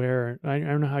wise and aware? I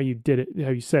don't know how you did it,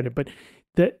 how you said it, but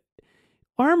the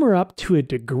armor up to a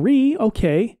degree,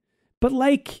 okay, but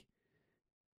like,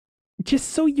 just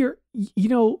so you're, you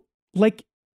know, like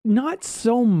not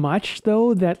so much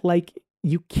though that like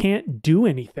you can't do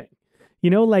anything, you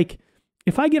know, like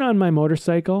if I get on my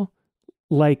motorcycle,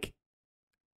 like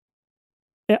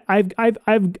I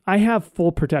have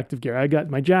full protective gear. I got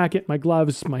my jacket, my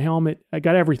gloves, my helmet. I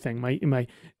got everything. My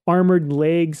armored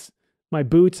legs, my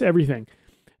boots, everything.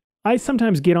 I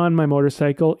sometimes get on my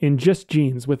motorcycle in just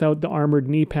jeans without the armored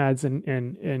knee pads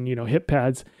and you know, hip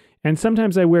pads. And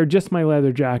sometimes I wear just my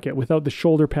leather jacket without the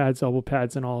shoulder pads, elbow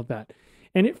pads, and all of that.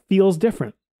 And it feels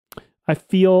different. I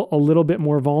feel a little bit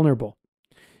more vulnerable.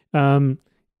 And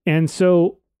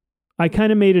so I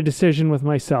kind of made a decision with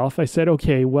myself. I said,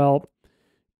 okay, well,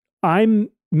 I'm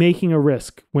making a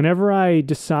risk. Whenever I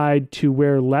decide to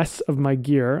wear less of my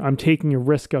gear, I'm taking a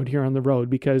risk out here on the road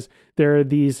because there are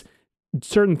these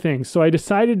certain things. So I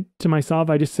decided to myself,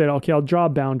 I just said, okay, I'll draw a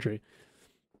boundary.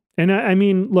 And I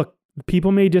mean, look,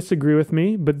 people may disagree with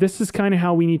me, but this is kind of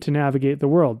how we need to navigate the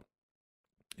world.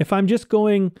 If I'm just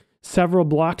going several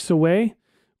blocks away,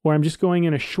 or I'm just going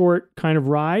in a short kind of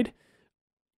ride,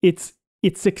 it's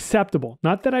acceptable.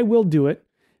 Not that I will do it,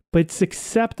 but it's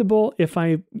acceptable if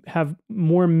I have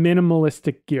more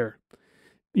minimalistic gear.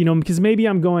 You know, because maybe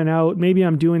I'm going out, maybe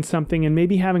I'm doing something, and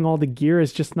maybe having all the gear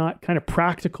is just not kind of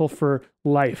practical for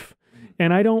life.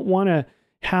 And I don't want to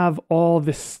have all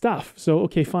this stuff. So,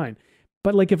 okay, fine.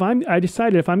 But like I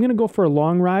decided if I'm going to go for a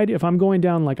long ride, if I'm going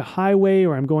down like a highway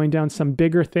or I'm going down some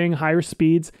bigger thing, higher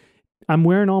speeds, I'm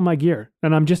wearing all my gear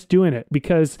and I'm just doing it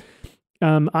because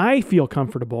I feel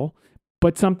comfortable,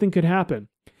 but something could happen.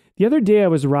 The other day I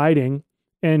was riding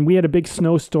and we had a big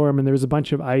snowstorm and there was a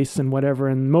bunch of ice and whatever,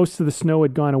 and most of the snow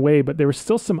had gone away, but there was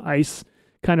still some ice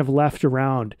kind of left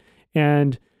around.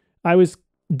 And I was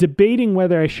debating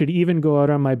whether I should even go out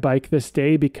on my bike this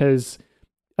day because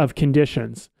of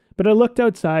conditions. But I looked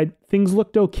outside, things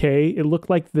looked okay. It looked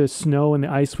like the snow and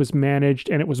the ice was managed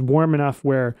and it was warm enough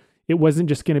where it wasn't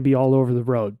just going to be all over the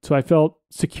road. So I felt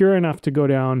secure enough to go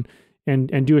down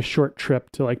and do a short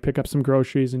trip to like pick up some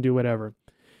groceries and do whatever.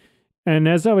 And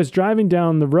as I was driving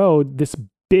down the road, this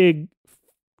big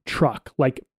truck,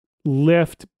 like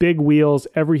lift, big wheels,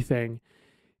 everything,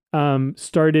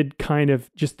 started kind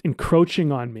of just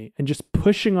encroaching on me and just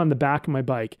pushing on the back of my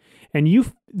bike. And you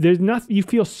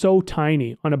feel so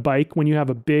tiny on a bike when you have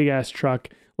a big ass truck,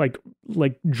 like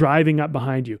driving up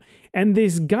behind you. And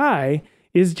this guy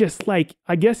is just like,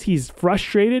 I guess he's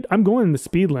frustrated. I'm going the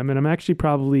speed limit. I'm actually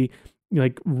probably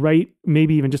like right,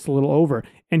 maybe even just a little over.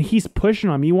 And he's pushing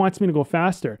on me. He wants me to go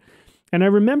faster. And I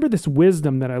remember this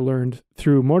wisdom that I learned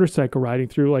through motorcycle riding,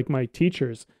 through like my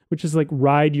teachers, which is like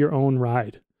ride your own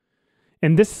ride.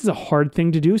 And this is a hard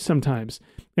thing to do sometimes.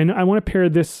 And I want to pair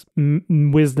this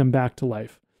wisdom back to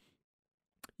life.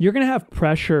 You're going to have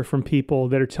pressure from people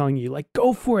that are telling you like,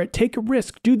 go for it, take a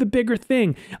risk, do the bigger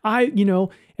thing.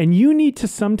 And you need to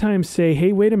sometimes say,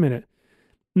 hey, wait a minute.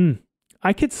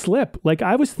 I could slip. Like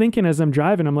I was thinking as I'm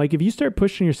driving, I'm like, if you start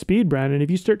pushing your speed, Brandon, if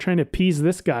you start trying to appease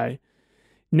this guy,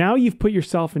 now you've put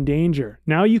yourself in danger.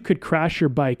 Now you could crash your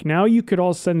bike. Now you could all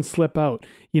of a sudden slip out.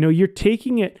 You know, you're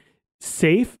taking it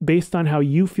safe based on how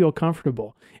you feel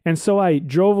comfortable. And so I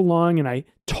drove along and I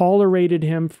tolerated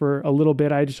him for a little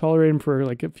bit. I just tolerated him for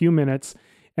like a few minutes.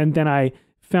 And then I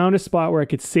found a spot where I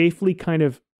could safely kind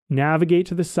of navigate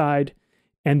to the side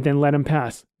and then let him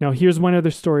pass. Now, here's one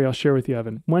other story I'll share with you,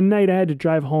 Evan. One night I had to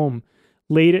drive home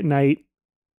late at night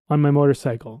on my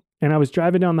motorcycle. And I was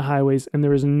driving down the highways and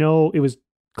it was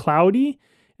cloudy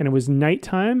and it was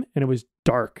nighttime and it was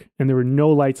dark and there were no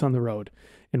lights on the road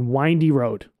and windy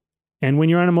road. And when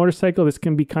you're on a motorcycle, this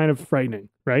can be kind of frightening,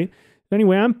 right?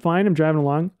 Anyway, I'm fine. I'm driving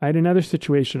along. I had another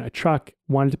situation. A truck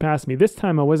wanted to pass me. This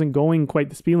time I wasn't going quite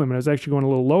the speed limit. I was actually going a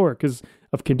little lower because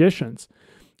of conditions.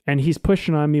 And he's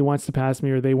pushing on me, wants to pass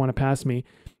me, or they want to pass me.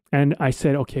 And I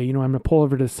said, okay, I'm going to pull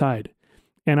over to the side.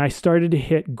 And I started to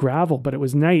hit gravel, but it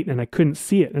was night and I couldn't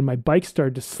see it. And my bike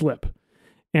started to slip.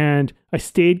 And I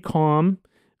stayed calm.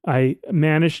 I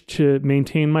managed to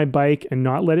maintain my bike and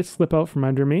not let it slip out from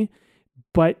under me.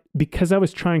 But because I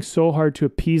was trying so hard to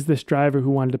appease this driver who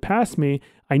wanted to pass me,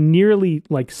 I nearly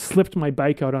slipped my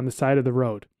bike out on the side of the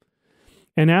road.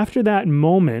 And after that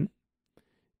moment,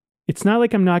 it's not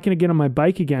like I'm not going to get on my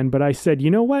bike again, but I said, you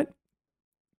know what?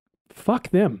 Fuck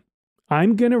them.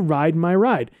 I'm going to ride my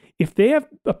ride. If they have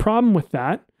a problem with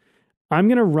that, I'm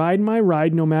going to ride my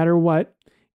ride no matter what.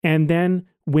 And then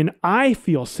when I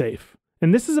feel safe,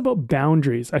 and this is about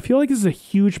boundaries, I feel like this is a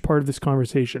huge part of this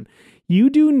conversation. You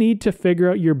do need to figure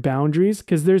out your boundaries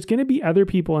because there's going to be other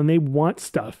people and they want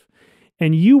stuff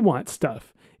and you want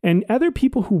stuff. And other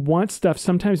people who want stuff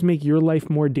sometimes make your life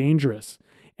more dangerous.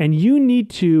 And you need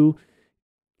to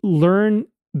learn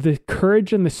the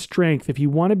courage and the strength, if you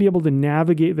want to be able to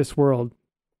navigate this world,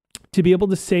 to be able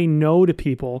to say no to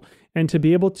people and to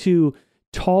be able to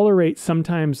tolerate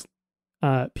sometimes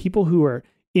people who are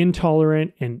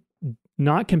intolerant and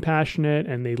not compassionate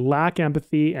and they lack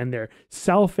empathy and they're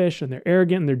selfish and they're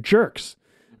arrogant and they're jerks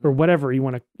or whatever you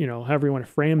want to, however you want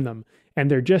to frame them. And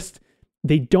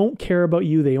they don't care about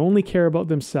you. They only care about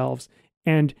themselves.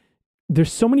 And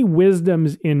there's so many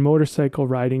wisdoms in motorcycle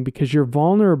riding because you're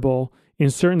vulnerable in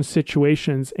certain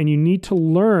situations and you need to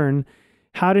learn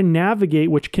how to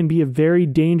navigate, which can be a very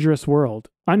dangerous world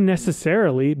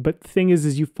unnecessarily. But the thing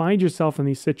is you find yourself in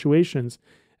these situations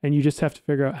and you just have to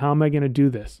figure out, how am I going to do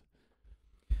this?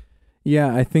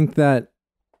 Yeah, I think that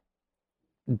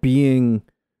being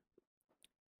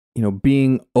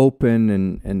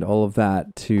open and all of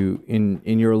that to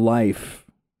in your life,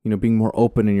 being more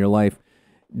open in your life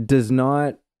does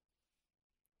not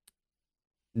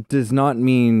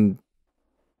mean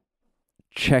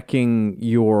checking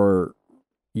your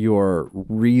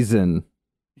reason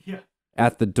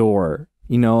at the door,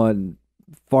 and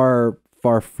far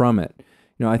from it.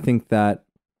 I think that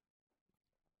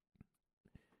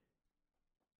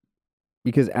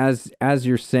because as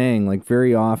you're saying,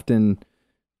 very often,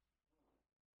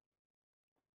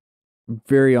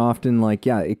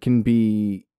 it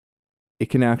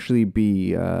can actually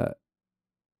be a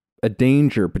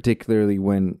danger, particularly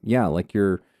when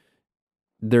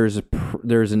there's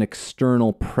an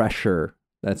external pressure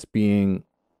that's being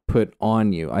put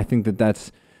on you. I think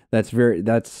that's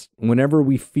whenever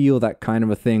we feel that kind of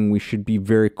a thing, we should be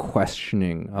very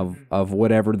questioning of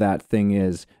whatever that thing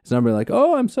is. It's not like,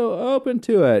 oh, I'm so open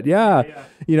to it. Yeah.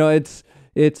 It's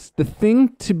the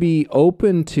thing to be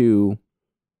open to,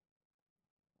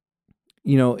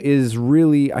 is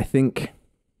really, I think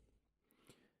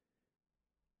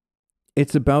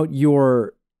it's about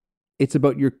your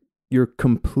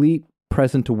complete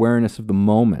present awareness of the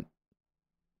moment,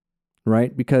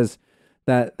 right? Because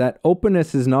that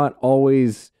openness is not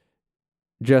always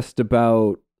just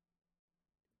about,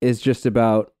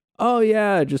 oh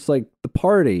yeah, just like the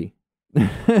party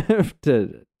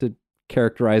to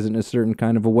characterize it in a certain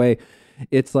kind of a way.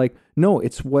 It's like, no,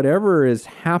 it's whatever is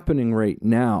happening right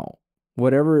now.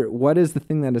 What is the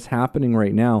thing that is happening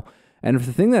right now? And if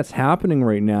the thing that's happening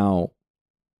right now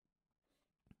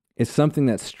is something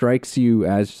that strikes you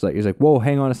as just you're like, whoa,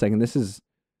 hang on a second, this is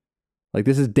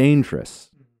dangerous.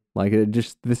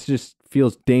 This just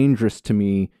feels dangerous to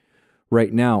me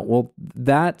right now. Well,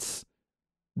 that's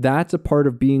a part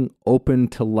of being open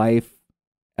to life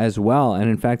as well. And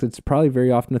in fact, it's probably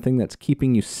very often a thing that's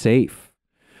keeping you safe,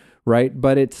 right?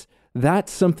 But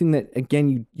that's something that,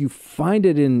 again, you find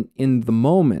it in the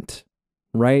moment,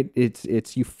 right?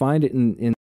 It's you find it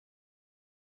in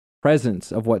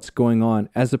presence of what's going on,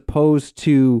 as opposed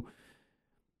to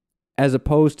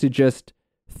just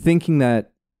thinking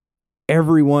that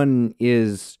everyone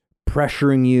is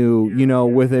pressuring you,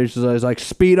 with it's like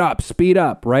speed up,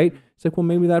 right? It's like, well,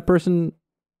 maybe that person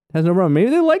has no problem.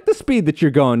 Maybe they like the speed that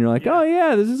you're going. You're like, oh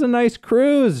yeah, this is a nice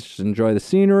cruise. Just enjoy the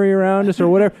scenery around us or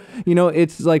whatever.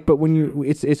 It's like, but when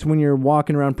it's when you're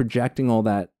walking around projecting all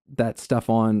that stuff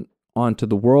onto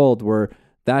the world, where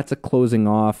that's a closing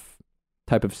off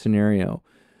type of scenario.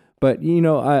 But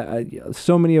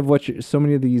so many of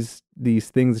these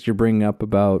things that you're bringing up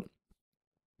about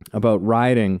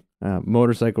riding,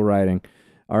 motorcycle riding,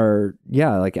 are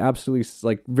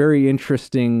absolutely very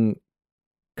interesting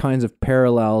kinds of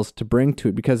parallels to bring to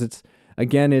it, because it's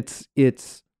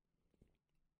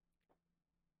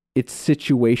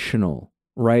situational,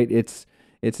 right?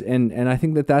 And I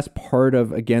think that that's part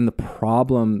of, again, the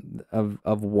problem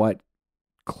of what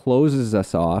closes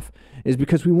us off, is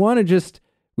because we want it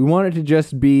to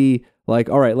just be like,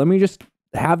 all right, let me just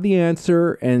have the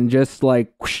answer and just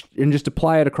like whoosh, and just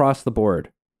apply it across the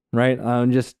board, right?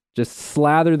 Just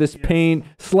slather this paint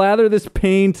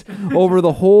over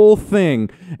the whole thing,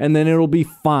 and then it'll be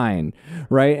fine,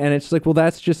 right? And it's like, well,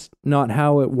 that's just not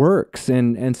how it works.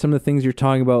 And some of the things you're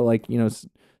talking about, like, you know,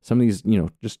 some of these, you know,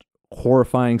 just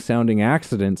horrifying sounding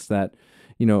accidents that,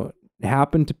 you know,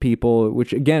 happen to people,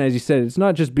 which, again, as you said, it's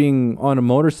not just being on a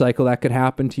motorcycle. That could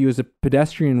happen to you as a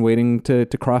pedestrian waiting to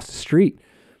cross the street.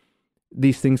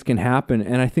 These things can happen.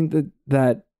 And I think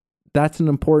that's an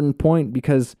important point,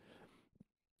 because,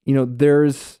 you know,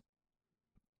 there's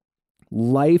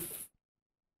life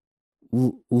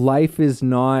is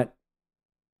not,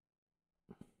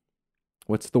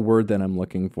 what's the word that I'm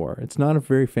looking for? It's not a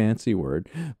very fancy word,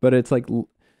 but it's like, you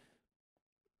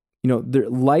know,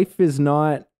 life is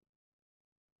not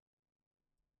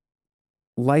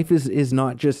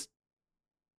just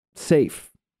safe.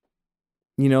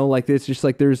 You know, like, it's just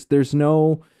like there's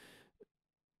no,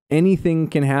 anything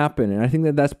can happen. And I think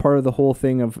that that's part of the whole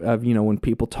thing of, you know, when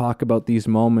people talk about these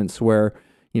moments where,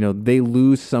 you know, they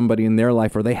lose somebody in their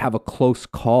life or they have a close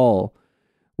call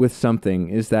with something,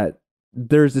 is that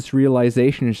there's this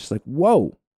realization. It's just like,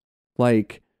 whoa,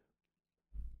 like,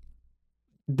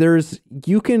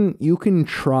 you can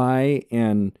try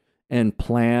and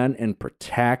plan and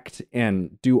protect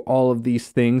and do all of these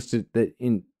things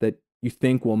that you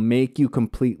think will make you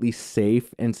completely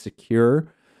safe and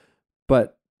secure,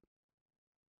 but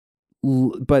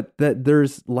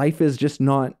that life is just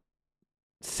not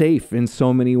safe in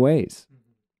so many ways.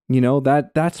 You know,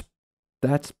 that's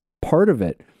part of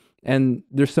it. And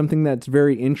there's something that's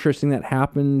very interesting that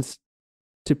happens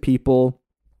to people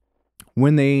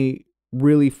when they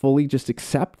really fully just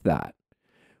accept that,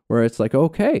 where it's like,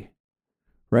 okay,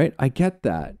 right, I get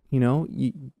that. You know,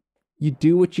 you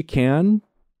do what you can,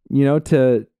 you know,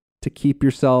 to keep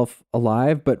yourself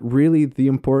alive, but really the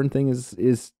important thing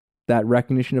is that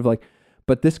recognition of like,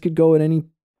 but this could go at any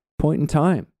point in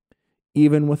time.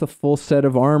 Even with a full set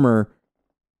of armor,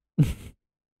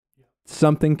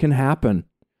 something can happen,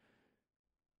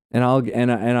 and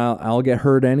I'll get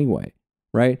hurt anyway,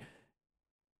 right?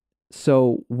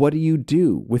 So what do you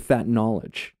do with that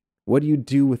knowledge? What do you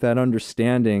do with that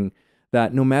understanding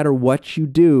that no matter what you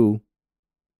do,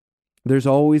 there's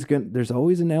always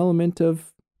an element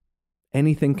of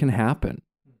anything can happen.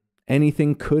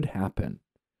 Anything could happen,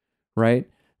 right?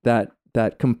 That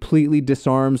completely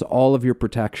disarms all of your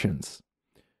protections.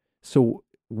 So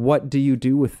what do you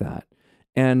do with that?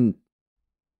 And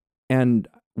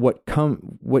what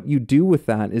you do with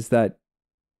that is that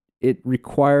it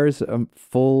requires a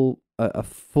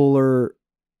fuller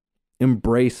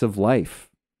embrace of life,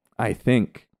 I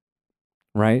think,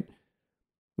 right?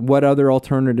 What other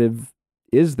alternative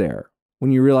is there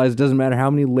when you realize it doesn't matter how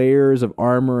many layers of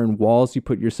armor and walls you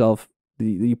put yourself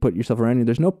around you?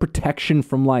 There's no protection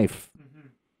from life.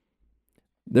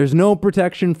 There's no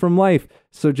protection from life.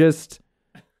 So just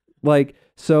like,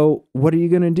 so what are you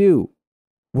going to do?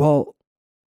 Well,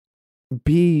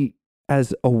 be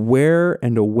as aware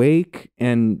and awake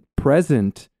and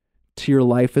present to your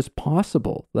life as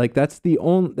possible. Like, that's the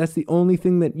only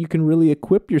thing that you can really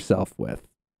equip yourself with.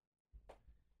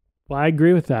 Well, I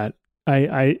agree with that.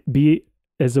 I be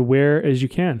as aware as you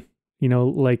can, you know,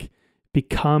 like,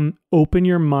 open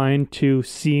your mind to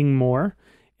seeing more,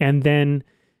 and then,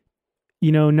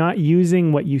 you know, not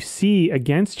using what you see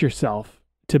against yourself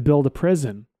to build a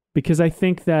prison. Because I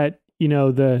think that, you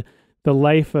know, the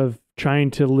life of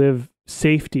trying to live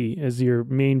safety as your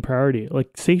main priority,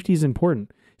 like, safety is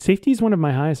important. Safety is one of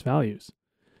my highest values.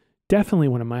 Definitely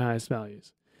one of my highest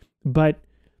values. But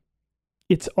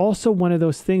it's also one of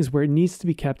those things where it needs to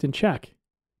be kept in check,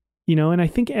 you know, and I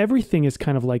think everything is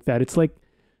kind of like that. It's like,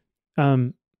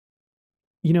 you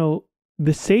know,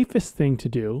 the safest thing to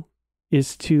do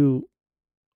is to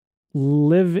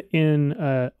live in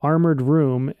an armored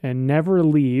room and never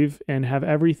leave and have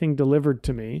everything delivered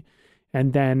to me.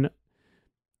 And then,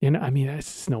 and I mean, that's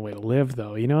just no way to live,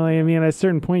 though. You know, I mean, at a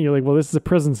certain point, you're like, well, this is a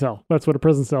prison cell. That's what a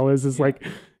prison cell is. It's like,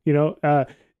 you know,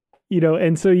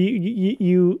 and so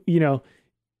you know,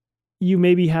 you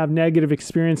maybe have negative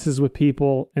experiences with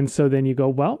people. And so then you go,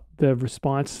 well, the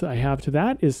response I have to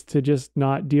that is to just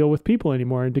not deal with people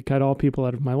anymore and to cut all people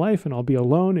out of my life, and I'll be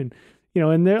alone. And, you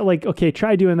know, and they're like, okay,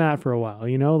 try doing that for a while,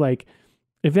 you know, like,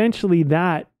 eventually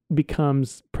that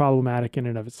becomes problematic in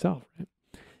and of itself. Right?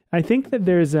 I think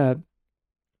that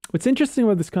what's interesting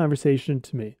about this conversation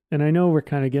to me, and I know we're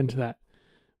kind of getting to that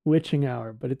witching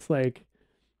hour, but it's like,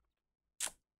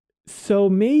 So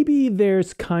maybe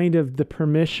there's kind of the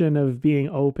permission of being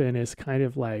open is kind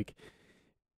of like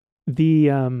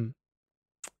the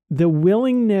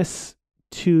willingness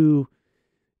to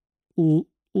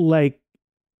like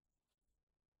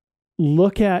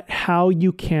look at how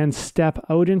you can step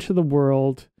out into the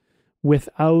world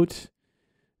without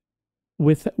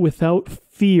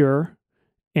fear,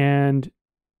 and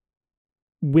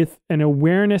with an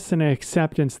awareness and an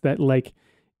acceptance that like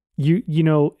you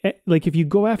know, like if you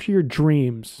go after your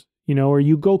dreams, you know, or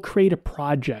you go create a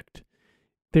project,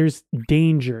 there's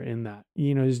danger in that.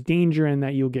 You know, there's danger in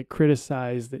that you'll get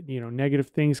criticized, that, you know, negative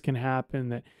things can happen,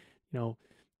 that, you know,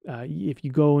 if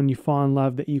you go and you fall in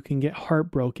love, that you can get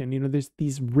heartbroken. You know, there's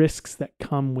these risks that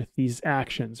come with these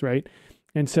actions, right?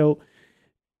 And so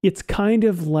it's kind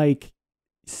of like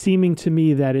seeming to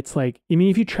me that it's like, I mean,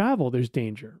 if you travel, there's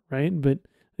danger, right? But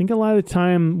I think a lot of the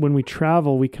time when we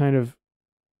travel, we kind of,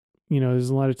 you know, there's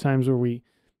a lot of times where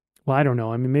well, I don't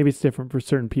know. I mean, maybe it's different for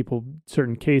certain people,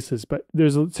 certain cases, but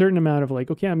there's a certain amount of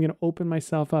like, okay, I'm going to open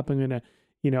myself up. I'm going to,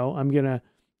 you know, I'm going to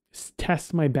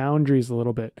test my boundaries a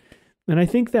little bit. And I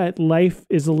think that life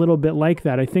is a little bit like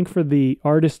that. I think for the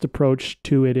artist approach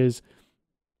to it is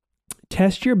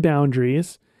test your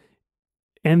boundaries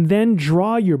and then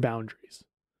draw your boundaries.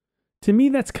 To me,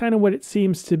 that's kind of what it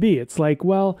seems to be. It's like,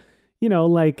 well, you know,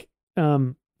 like,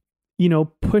 you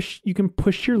know, you can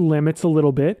push your limits a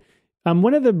little bit.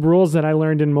 One of the rules that I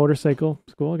learned in motorcycle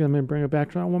school, I'm going to bring it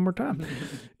back to that one more time,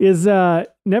 is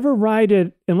never ride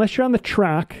it, unless you're on the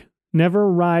track,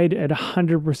 never ride at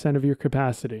 100% of your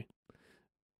capacity.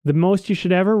 The most you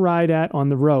should ever ride at on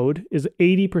the road is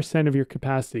 80% of your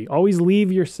capacity. Always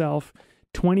leave yourself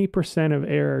 20% of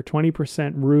air,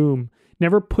 20% room.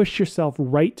 Never push yourself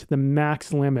right to the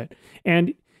max limit.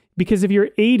 And because if you're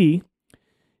 80,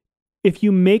 if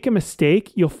you make a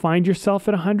mistake, you'll find yourself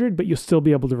at 100, but you'll still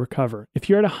be able to recover. If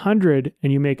you're at 100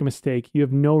 and you make a mistake, you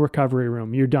have no recovery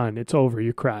room. You're done. It's over.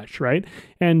 You crash, right?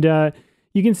 And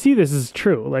you can see this is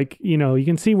true. Like, you know, you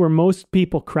can see where most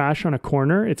people crash on a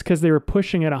corner. It's because they were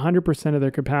pushing at 100% of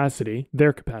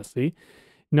their capacity,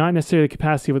 not necessarily the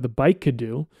capacity of what the bike could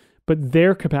do, but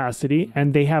their capacity,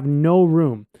 and they have no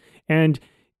room. And,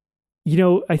 you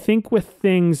know, I think with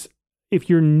things, if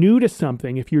you're new to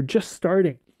something, if you're just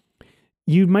starting,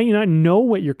 you might not know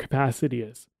what your capacity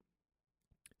is.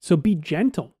 So be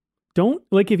gentle. Don't,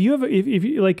 like, if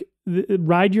you like,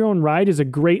 ride your own ride is a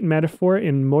great metaphor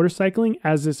in motorcycling,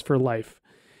 as is for life.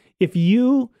 If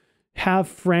you have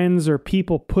friends or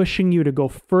people pushing you to go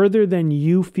further than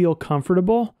you feel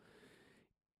comfortable,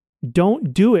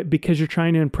 don't do it because you're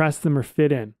trying to impress them or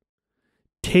fit in.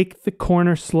 Take the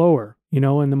corner slower, you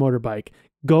know, in the motorbike.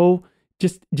 Go,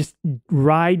 just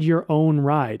ride your own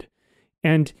ride.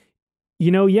 And,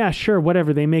 you know, yeah, sure,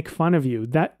 whatever. They make fun of you.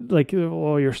 That, like,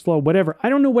 oh, you're slow, whatever. I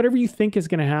don't know, whatever you think is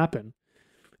going to happen.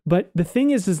 But the thing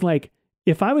is like,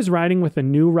 if I was riding with a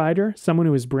new rider, someone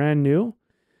who is brand new,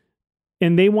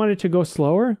 and they wanted to go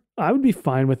slower, I would be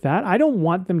fine with that. I don't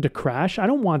want them to crash. I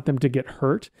don't want them to get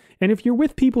hurt. And if you're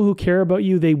with people who care about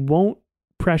you, they won't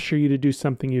pressure you to do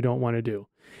something you don't want to do.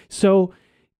 So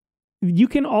you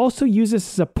can also use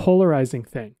this as a polarizing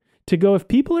thing to go, if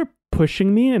people are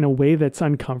pushing me in a way that's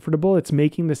uncomfortable, it's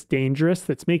making this dangerous,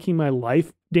 that's making my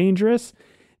life dangerous,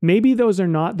 maybe those are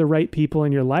not the right people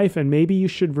in your life, and maybe you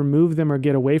should remove them or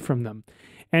get away from them.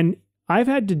 And I've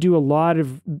had to do a lot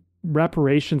of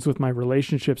reparations with my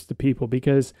relationships to people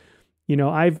because, you know,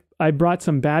 I brought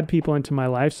some bad people into my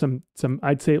life, some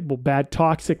I'd say, well, bad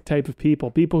toxic type of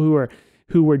people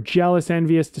who were jealous,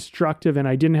 envious, destructive, and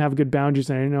I didn't have good boundaries,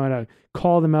 and I didn't know how to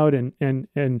call them out.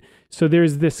 And so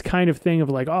there's this kind of thing of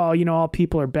like, oh, you know, all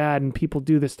people are bad and people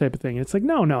do this type of thing. And it's like,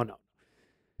 no.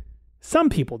 Some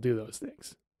people do those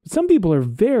things. Some people are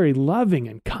very loving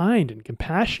and kind and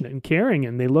compassionate and caring,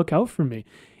 and they look out for me.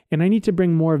 And I need to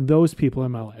bring more of those people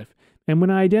in my life. And when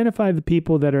I identify the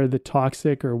people that are the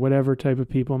toxic or whatever type of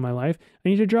people in my life, I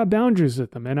need to draw boundaries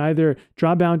with them, and either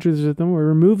draw boundaries with them or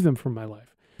remove them from my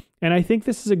life. And I think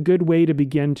this is a good way to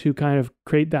begin to kind of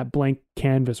create that blank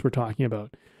canvas we're talking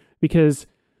about. Because,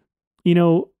 you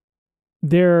know,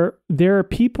 there are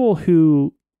people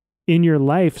who in your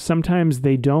life, sometimes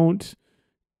they're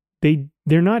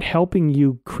not helping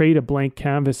you create a blank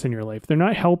canvas in your life. They're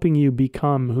not helping you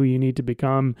become who you need to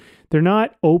become. They're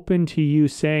not open to you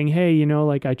saying, hey, you know,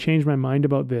 like, I changed my mind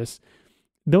about this.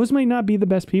 Those might not be the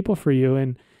best people for you.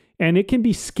 And it can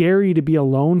be scary to be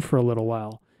alone for a little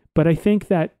while. But I think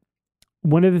that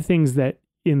one of the things that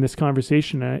in this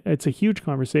conversation, it's a huge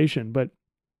conversation, but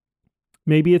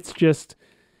maybe it's just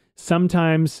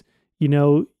sometimes, you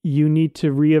know, you need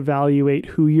to reevaluate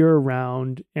who you're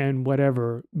around and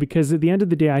whatever, because at the end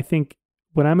of the day, I think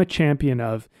what I'm a champion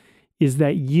of is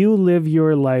that you live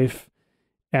your life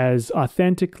as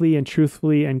authentically and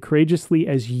truthfully and courageously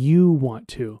as you want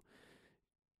to.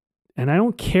 And I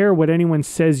don't care what anyone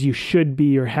says you should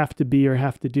be or have to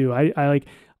do.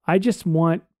 I just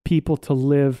want people to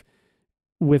live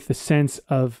with a sense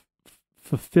of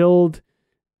fulfilled,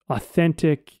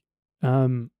 authentic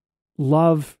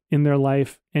love in their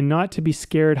life, and not to be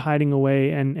scared, hiding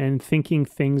away and thinking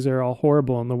things are all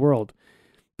horrible in the world.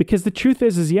 Because the truth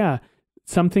is yeah,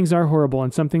 some things are horrible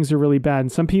and some things are really bad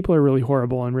and some people are really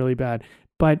horrible and really bad.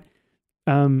 But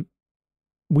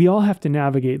we all have to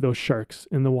navigate those sharks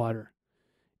in the water.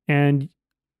 And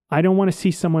I don't want to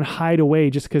see someone hide away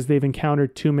just because they've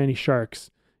encountered too many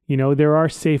sharks. You know, there are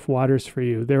safe waters for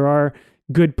you. There are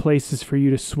good places for you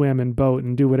to swim and boat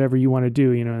and do whatever you want to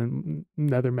do, you know,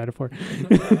 another metaphor.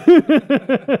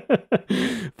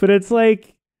 But it's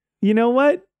like, you know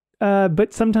what?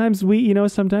 But sometimes we got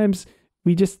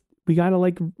to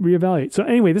like reevaluate. So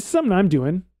anyway, this is something I'm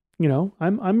doing, you know,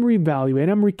 I'm reevaluating,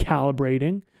 I'm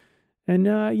recalibrating. And,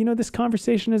 you know, this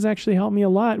conversation has actually helped me a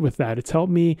lot with that. It's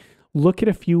helped me look at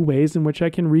a few ways in which I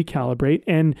can recalibrate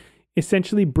and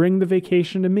essentially bring the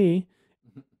vacation to me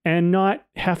and not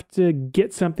have to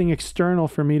get something external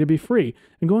for me to be free.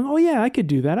 And going, oh yeah, I could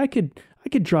do that. I could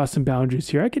draw some boundaries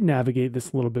here. I could navigate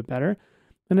this a little bit better.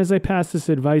 And as I pass this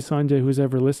advice on to who's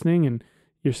ever listening, and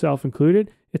yourself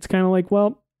included, it's kind of like,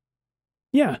 well,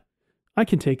 yeah, I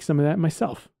can take some of that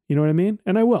myself. You know what I mean?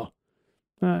 And I will.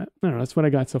 I don't know. That's what I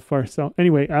got so far. So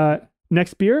anyway,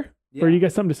 next beer? Yeah. Or you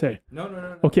got something to say?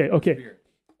 No. Okay.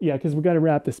 Yeah, because we got to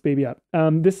wrap this baby up.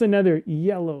 This is another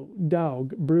Yellow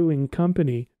Dog Brewing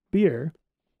Company beer.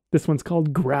 This one's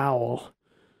called Growl.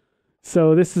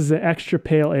 So this is an extra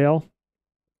pale ale.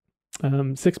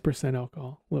 6%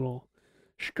 alcohol. A little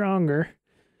stronger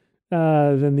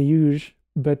than the usual.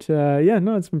 But yeah,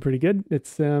 no, it's been pretty good.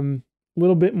 It's a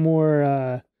little bit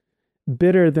more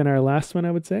bitter than our last one,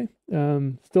 I would say.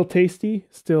 Still tasty,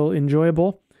 still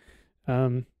enjoyable.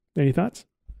 Any thoughts?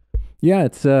 Yeah,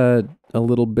 it's a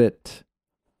little bit,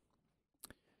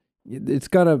 it's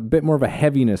got a bit more of a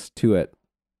heaviness to it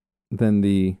than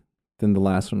the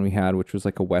last one we had, which was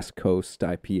like a West Coast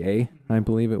IPA, I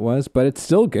believe it was, but it's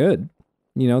still good.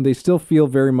 You know, they still feel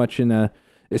very much in a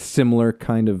similar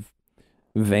kind of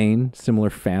vein, similar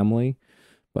family,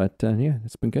 but yeah,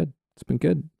 it's been good. It's been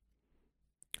good.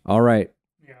 All right.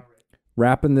 Yeah, right.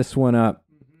 Wrapping this one up.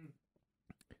 Mm-hmm.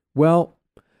 Well,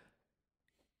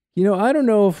 you know, I don't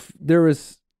know if there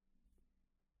was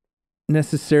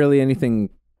necessarily anything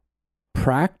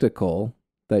practical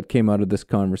that came out of this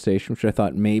conversation, which I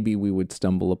thought maybe we would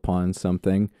stumble upon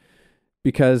something,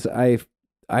 because I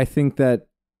think that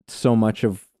so much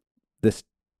of this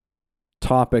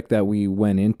topic that we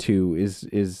went into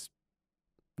is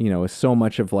you know, is so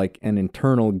much of like an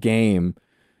internal game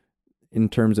in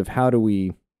terms of how do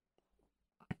we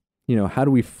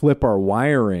flip our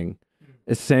wiring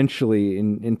essentially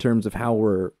in terms of how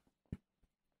we're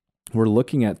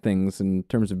looking at things, in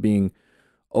terms of being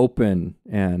open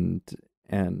and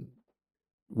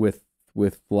with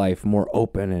life, more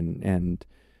open and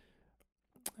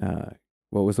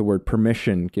what was the word?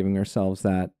 Permission, giving ourselves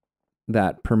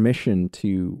that permission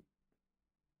to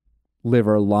live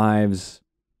our lives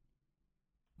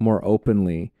more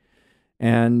openly.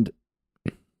 And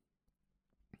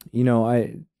you know,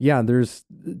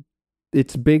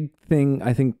 it's big thing,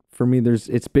 I think for me,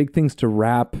 it's big things to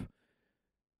wrap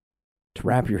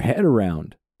your head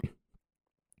around,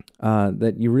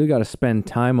 that you really got to spend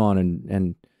time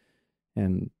on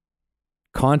and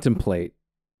contemplate,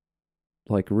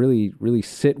 like really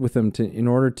sit with them in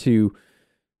order to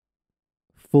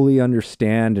fully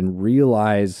understand and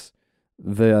realize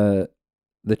the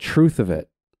truth of it,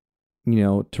 you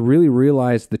know, to really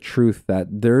realize the truth that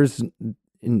there's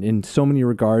in so many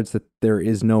regards that there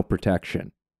is no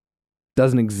protection,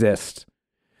 doesn't exist,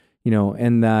 you know,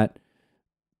 and that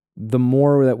the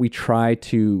more that we try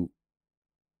to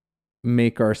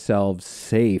make ourselves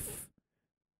safe,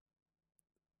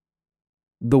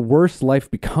 the worse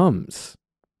life becomes,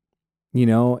 you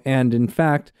know. And in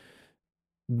fact,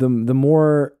 the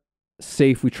more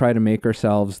safe we try to make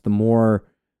ourselves, the more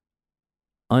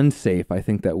unsafe I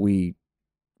think that we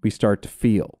start to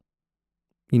feel,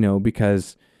 you know,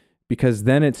 because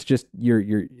then it's just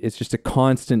it's just a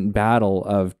constant battle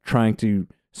of trying to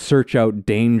search out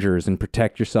dangers and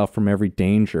protect yourself from every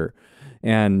danger,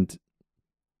 and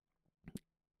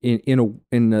in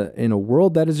a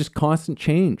world that is just constant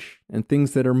change and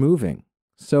things that are moving.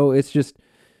 So it's just,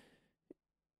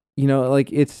 you know,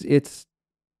 like it's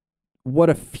what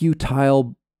a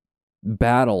futile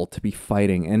battle to be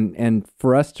fighting, and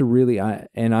for us to really,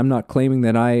 and I'm not claiming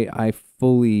that I've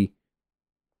fully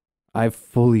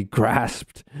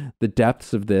grasped the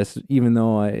depths of this, even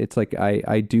though it's like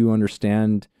I do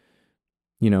understand,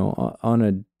 on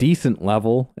a decent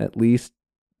level at least,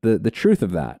 the truth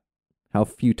of that, how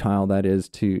futile that is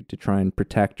to try and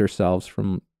protect ourselves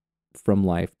from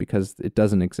life, because it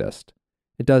doesn't exist.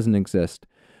 It doesn't exist.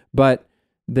 But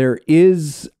there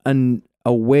is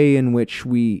a way in which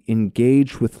we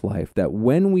engage with life, that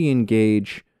when we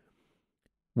engage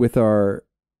with our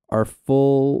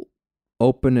full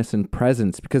openness and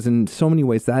presence, because in so many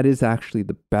ways that is actually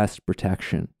the best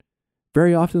protection.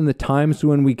 Very often the times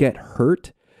when we get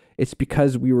hurt, it's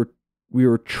because we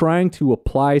were trying to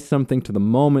apply something to the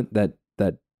moment that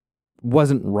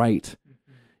wasn't right.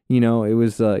 It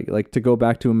was like, to go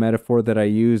back to a metaphor that I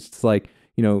used, it's like,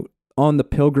 on the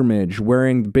pilgrimage,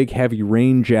 wearing the big heavy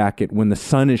rain jacket when the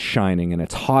sun is shining and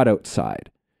it's hot outside,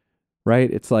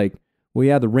 right? It's like, well,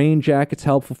 yeah, the rain jacket's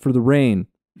helpful for the rain,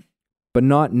 but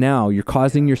not now. You're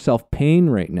causing yourself pain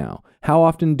right now. How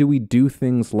often do we do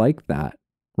things like that,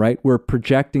 right? We're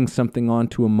projecting something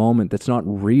onto a moment that's not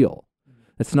real.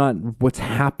 That's not what's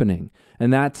happening.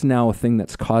 And that's now a thing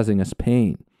that's causing us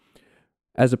pain.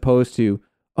 As opposed to,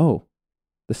 oh,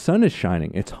 the sun is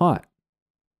shining. It's hot.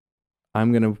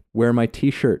 I'm going to wear my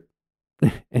t-shirt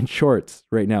and shorts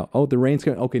right now. Oh, the rain's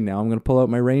going. Okay, now I'm going to pull out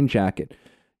my rain jacket.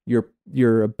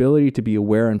 Your ability to be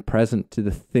aware and present to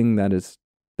the thing that is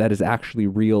actually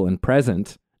real and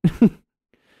present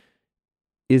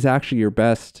is actually your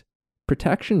best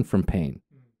protection from pain.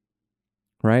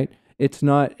 Right? It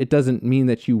doesn't mean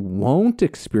that you won't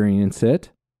experience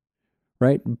it,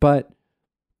 right? But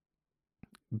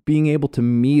being able to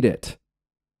meet it,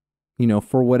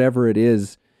 for whatever it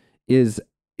is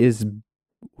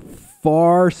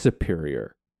far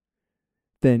superior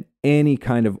than any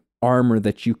kind of armor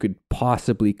that you could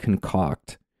possibly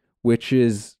concoct, which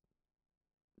is,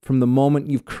 from the moment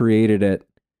you've created it,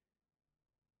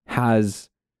 has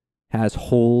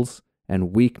holes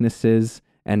and weaknesses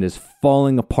and is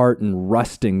falling apart and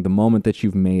rusting the moment that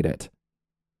you've made it.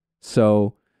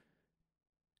 So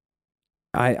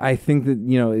I think that,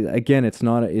 again, it's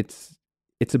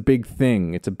a big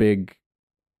thing. It's a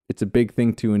big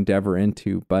thing to endeavor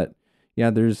into, but yeah,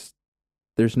 there's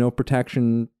no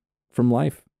protection from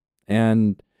life.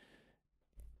 And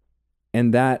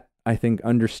that, I think,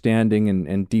 understanding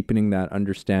and deepening that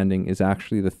understanding is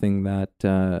actually the thing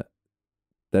that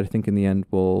I think in the end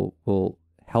will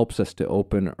helps us to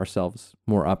open ourselves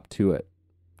more up to it,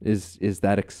 is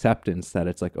that acceptance that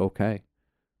it's like, okay,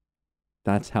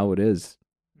 that's how it is,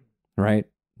 right?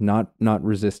 Not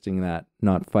resisting that,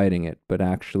 not fighting it, but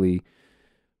actually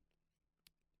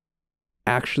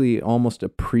almost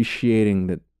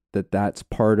appreciating that's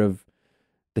part of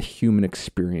the human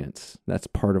experience. That's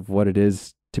part of what it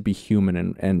is to be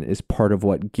human, and is part of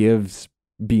what gives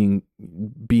being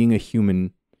a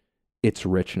human its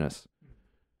richness.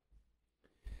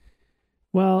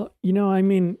 Well,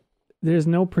 there's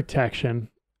no protection.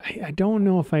 I don't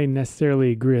know if I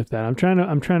necessarily agree with that. I'm trying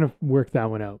to work that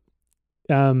one out.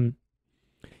 Well,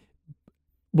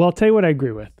 I'll tell you what I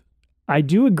agree with. I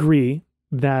do agree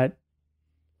that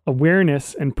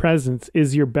awareness and presence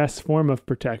is your best form of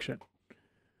protection.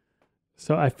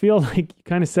 So I feel like you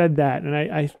kind of said that, and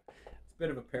it's a bit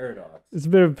of a paradox. It's a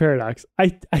bit of a paradox. I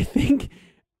think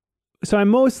so. I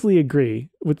mostly agree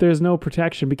with there's no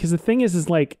protection, because the thing is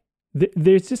like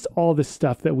there's just all this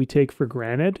stuff that we take for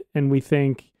granted, and we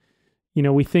think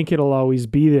it'll always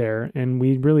be there, and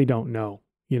we really don't know.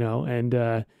 And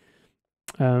a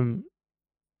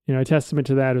testament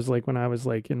to that is like when I was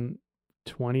like in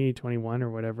 2021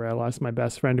 or whatever, I lost my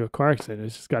best friend to a car accident. I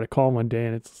just got a call one day,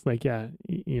 and it's like, yeah,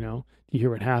 you hear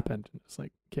what happened? It's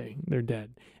like, okay, they're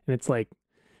dead. And it's like,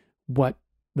 what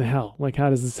the hell? Like, how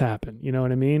does this happen? You know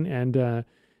what I mean? And, and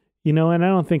I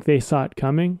don't think they saw it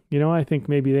coming. I think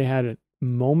maybe they had a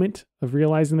moment of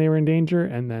realizing they were in danger,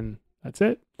 and then that's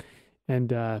it.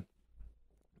 And,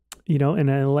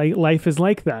 life is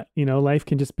like that. Life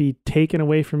can just be taken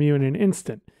away from you in an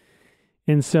instant.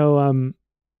 And so,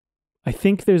 I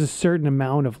think there's a certain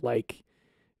amount of like,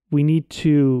 we need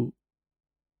to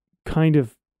kind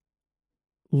of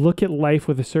look at life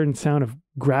with a certain sound of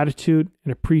gratitude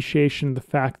and appreciation of the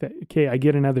fact that, okay, I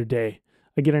get another day,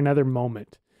 I get another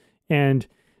moment. And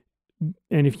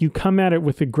if you come at it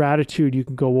with the gratitude, you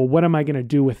can go, well, what am I going to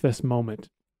do with this moment?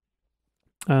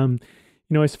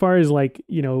 As far as like,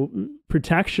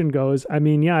 protection goes,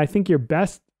 I think your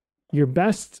best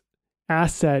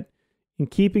asset in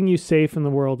keeping you safe in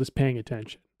the world is paying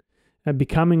attention and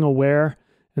becoming aware.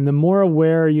 And the more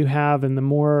aware you have, and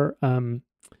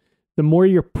the the more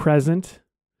you're present,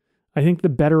 I think the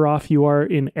better off you are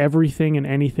in everything and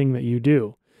anything that you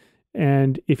do.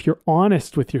 And if you're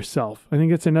honest with yourself, I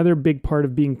think that's another big part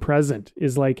of being present,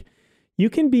 is like, you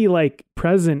can be like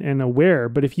present and aware,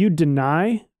 but if you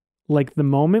deny like the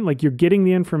moment, like you're getting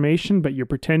the information, but you're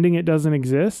pretending it doesn't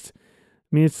exist.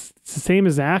 I mean, it's the same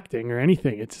as acting or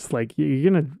anything. It's just like,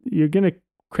 you're going to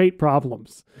create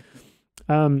problems.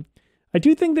 I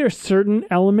do think there are certain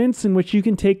elements in which you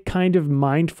can take kind of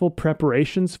mindful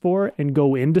preparations for and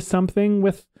go into something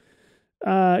with,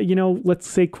 let's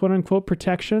say, quote unquote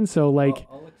protection. So like,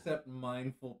 I'll accept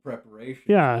mindful preparations.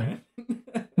 Yeah,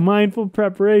 mindful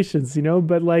preparations,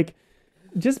 but like,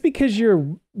 just because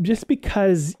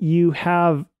you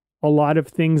have a lot of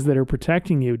things that are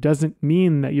protecting you doesn't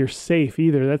mean that you're safe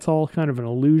either. That's all kind of an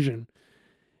illusion.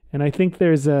 And I think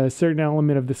there's a certain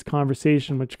element of this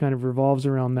conversation which kind of revolves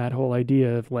around that whole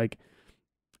idea of like,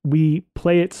 we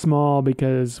play it small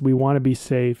because we want to be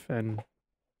safe. And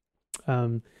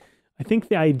I think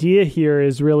the idea here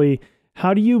is really,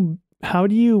 how do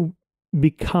you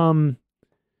become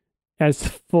as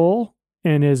full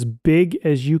and as big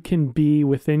as you can be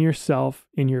within yourself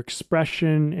in your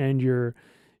expression and your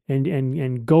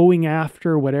and going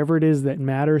after whatever it is that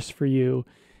matters for you,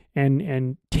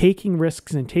 and taking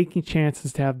risks and taking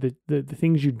chances to have the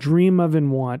things you dream of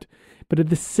and want, but at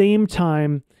the same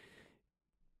time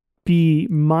be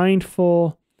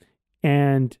mindful,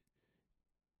 and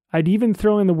I'd even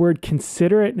throw in the word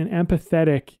considerate and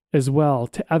empathetic as well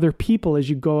to other people as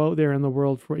you go out there in the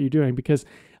world for what you're doing. Because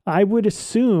I would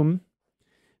assume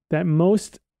that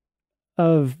most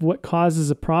of what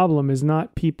causes a problem is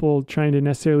not people trying to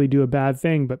necessarily do a bad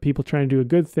thing, but people trying to do a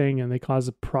good thing, and they cause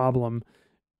a problem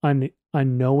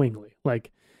unknowingly.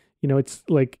 Like, it's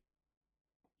like,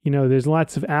 there's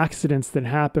lots of accidents that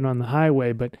happen on the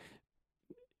highway, but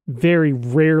very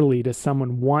rarely does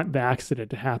someone want the accident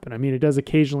to happen. I mean, it does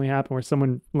occasionally happen where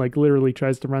someone like literally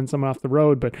tries to run someone off the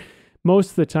road, but most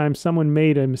of the time someone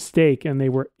made a mistake and they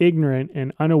were ignorant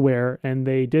and unaware, and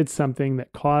they did something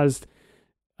that caused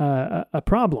a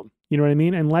problem. You know what I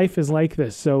mean? And life is like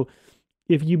this. So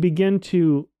if you begin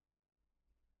to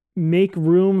make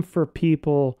room for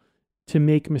people to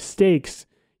make mistakes,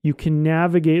 you can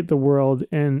navigate the world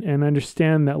and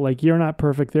understand that like, you're not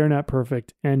perfect, they're not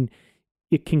perfect. And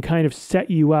it can kind of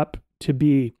set you up to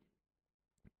be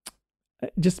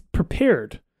just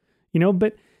prepared,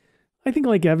 but I think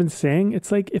like Evan's saying,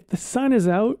 it's like, if the sun is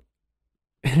out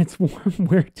and it's warm,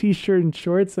 wear a t-shirt and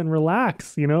shorts and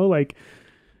relax, like,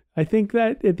 I think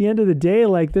that at the end of the day,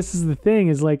 like, this is the thing,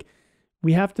 is like,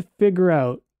 we have to figure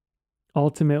out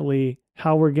ultimately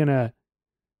how we're gonna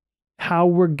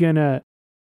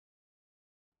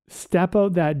step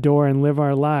out that door and live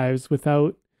our lives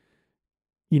without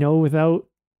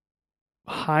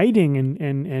hiding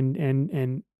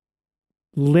and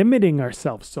limiting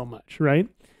ourselves so much, right?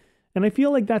 And I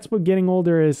feel like that's what getting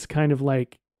older is kind of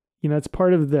like, it's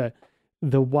part of the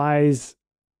wise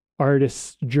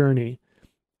artist's journey,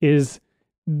 is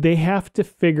they have to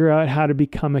figure out how to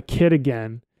become a kid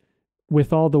again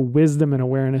with all the wisdom and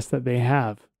awareness that they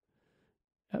have.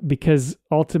 Because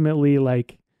ultimately,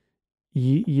 like,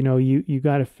 you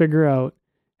got to figure out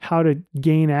how to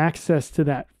gain access to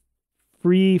that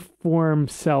free form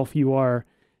self you are,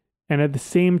 and at the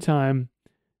same time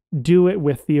do it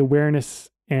with the awareness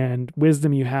and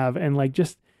wisdom you have. And like,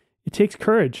 just, it takes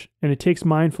courage, and it takes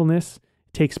mindfulness,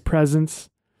 it takes presence.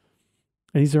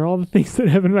 And these are all the things that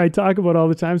Evan and I talk about all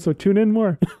the time. So tune in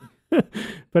more.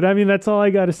 But I mean, that's all I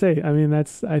got to say. I mean,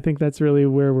 I think that's really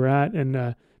where we're at,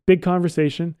 and big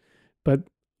conversation, but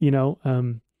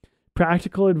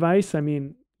practical advice. I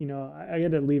mean, I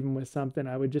got to leave them with something.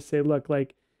 I would just say, look,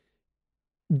 like,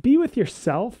 be with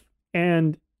yourself,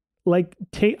 and like,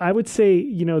 I would say,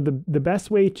 the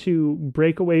best way to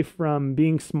break away from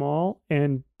being small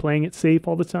and playing it safe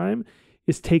all the time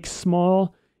is take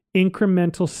small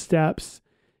incremental steps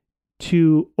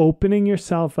to opening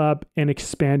yourself up and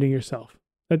expanding yourself.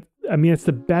 It's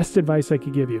the best advice I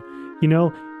could give you.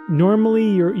 Normally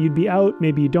you'd be out,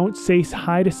 maybe you don't say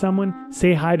hi to someone,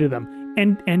 say hi to them,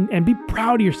 and be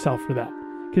proud of yourself for that.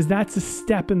 Because that's a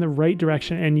step in the right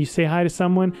direction. And you say hi to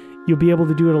someone, you'll be able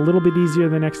to do it a little bit easier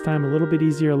the next time, a little bit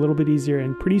easier.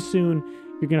 And pretty soon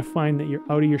you're going to find that you're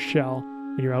out of your shell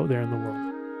and you're out there in the world.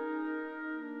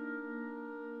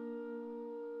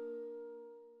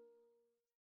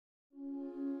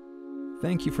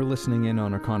 Thank you for listening in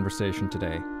on our conversation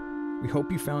today. We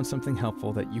hope you found something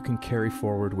helpful that you can carry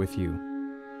forward with you.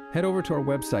 Head over to our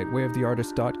website,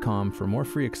 wayoftheartist.com, for more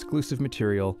free exclusive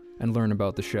material and learn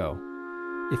about the show.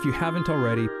 If you haven't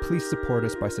already, please support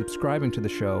us by subscribing to the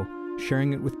show,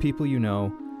 sharing it with people you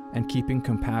know, and keeping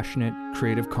compassionate,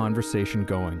 creative conversation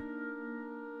going.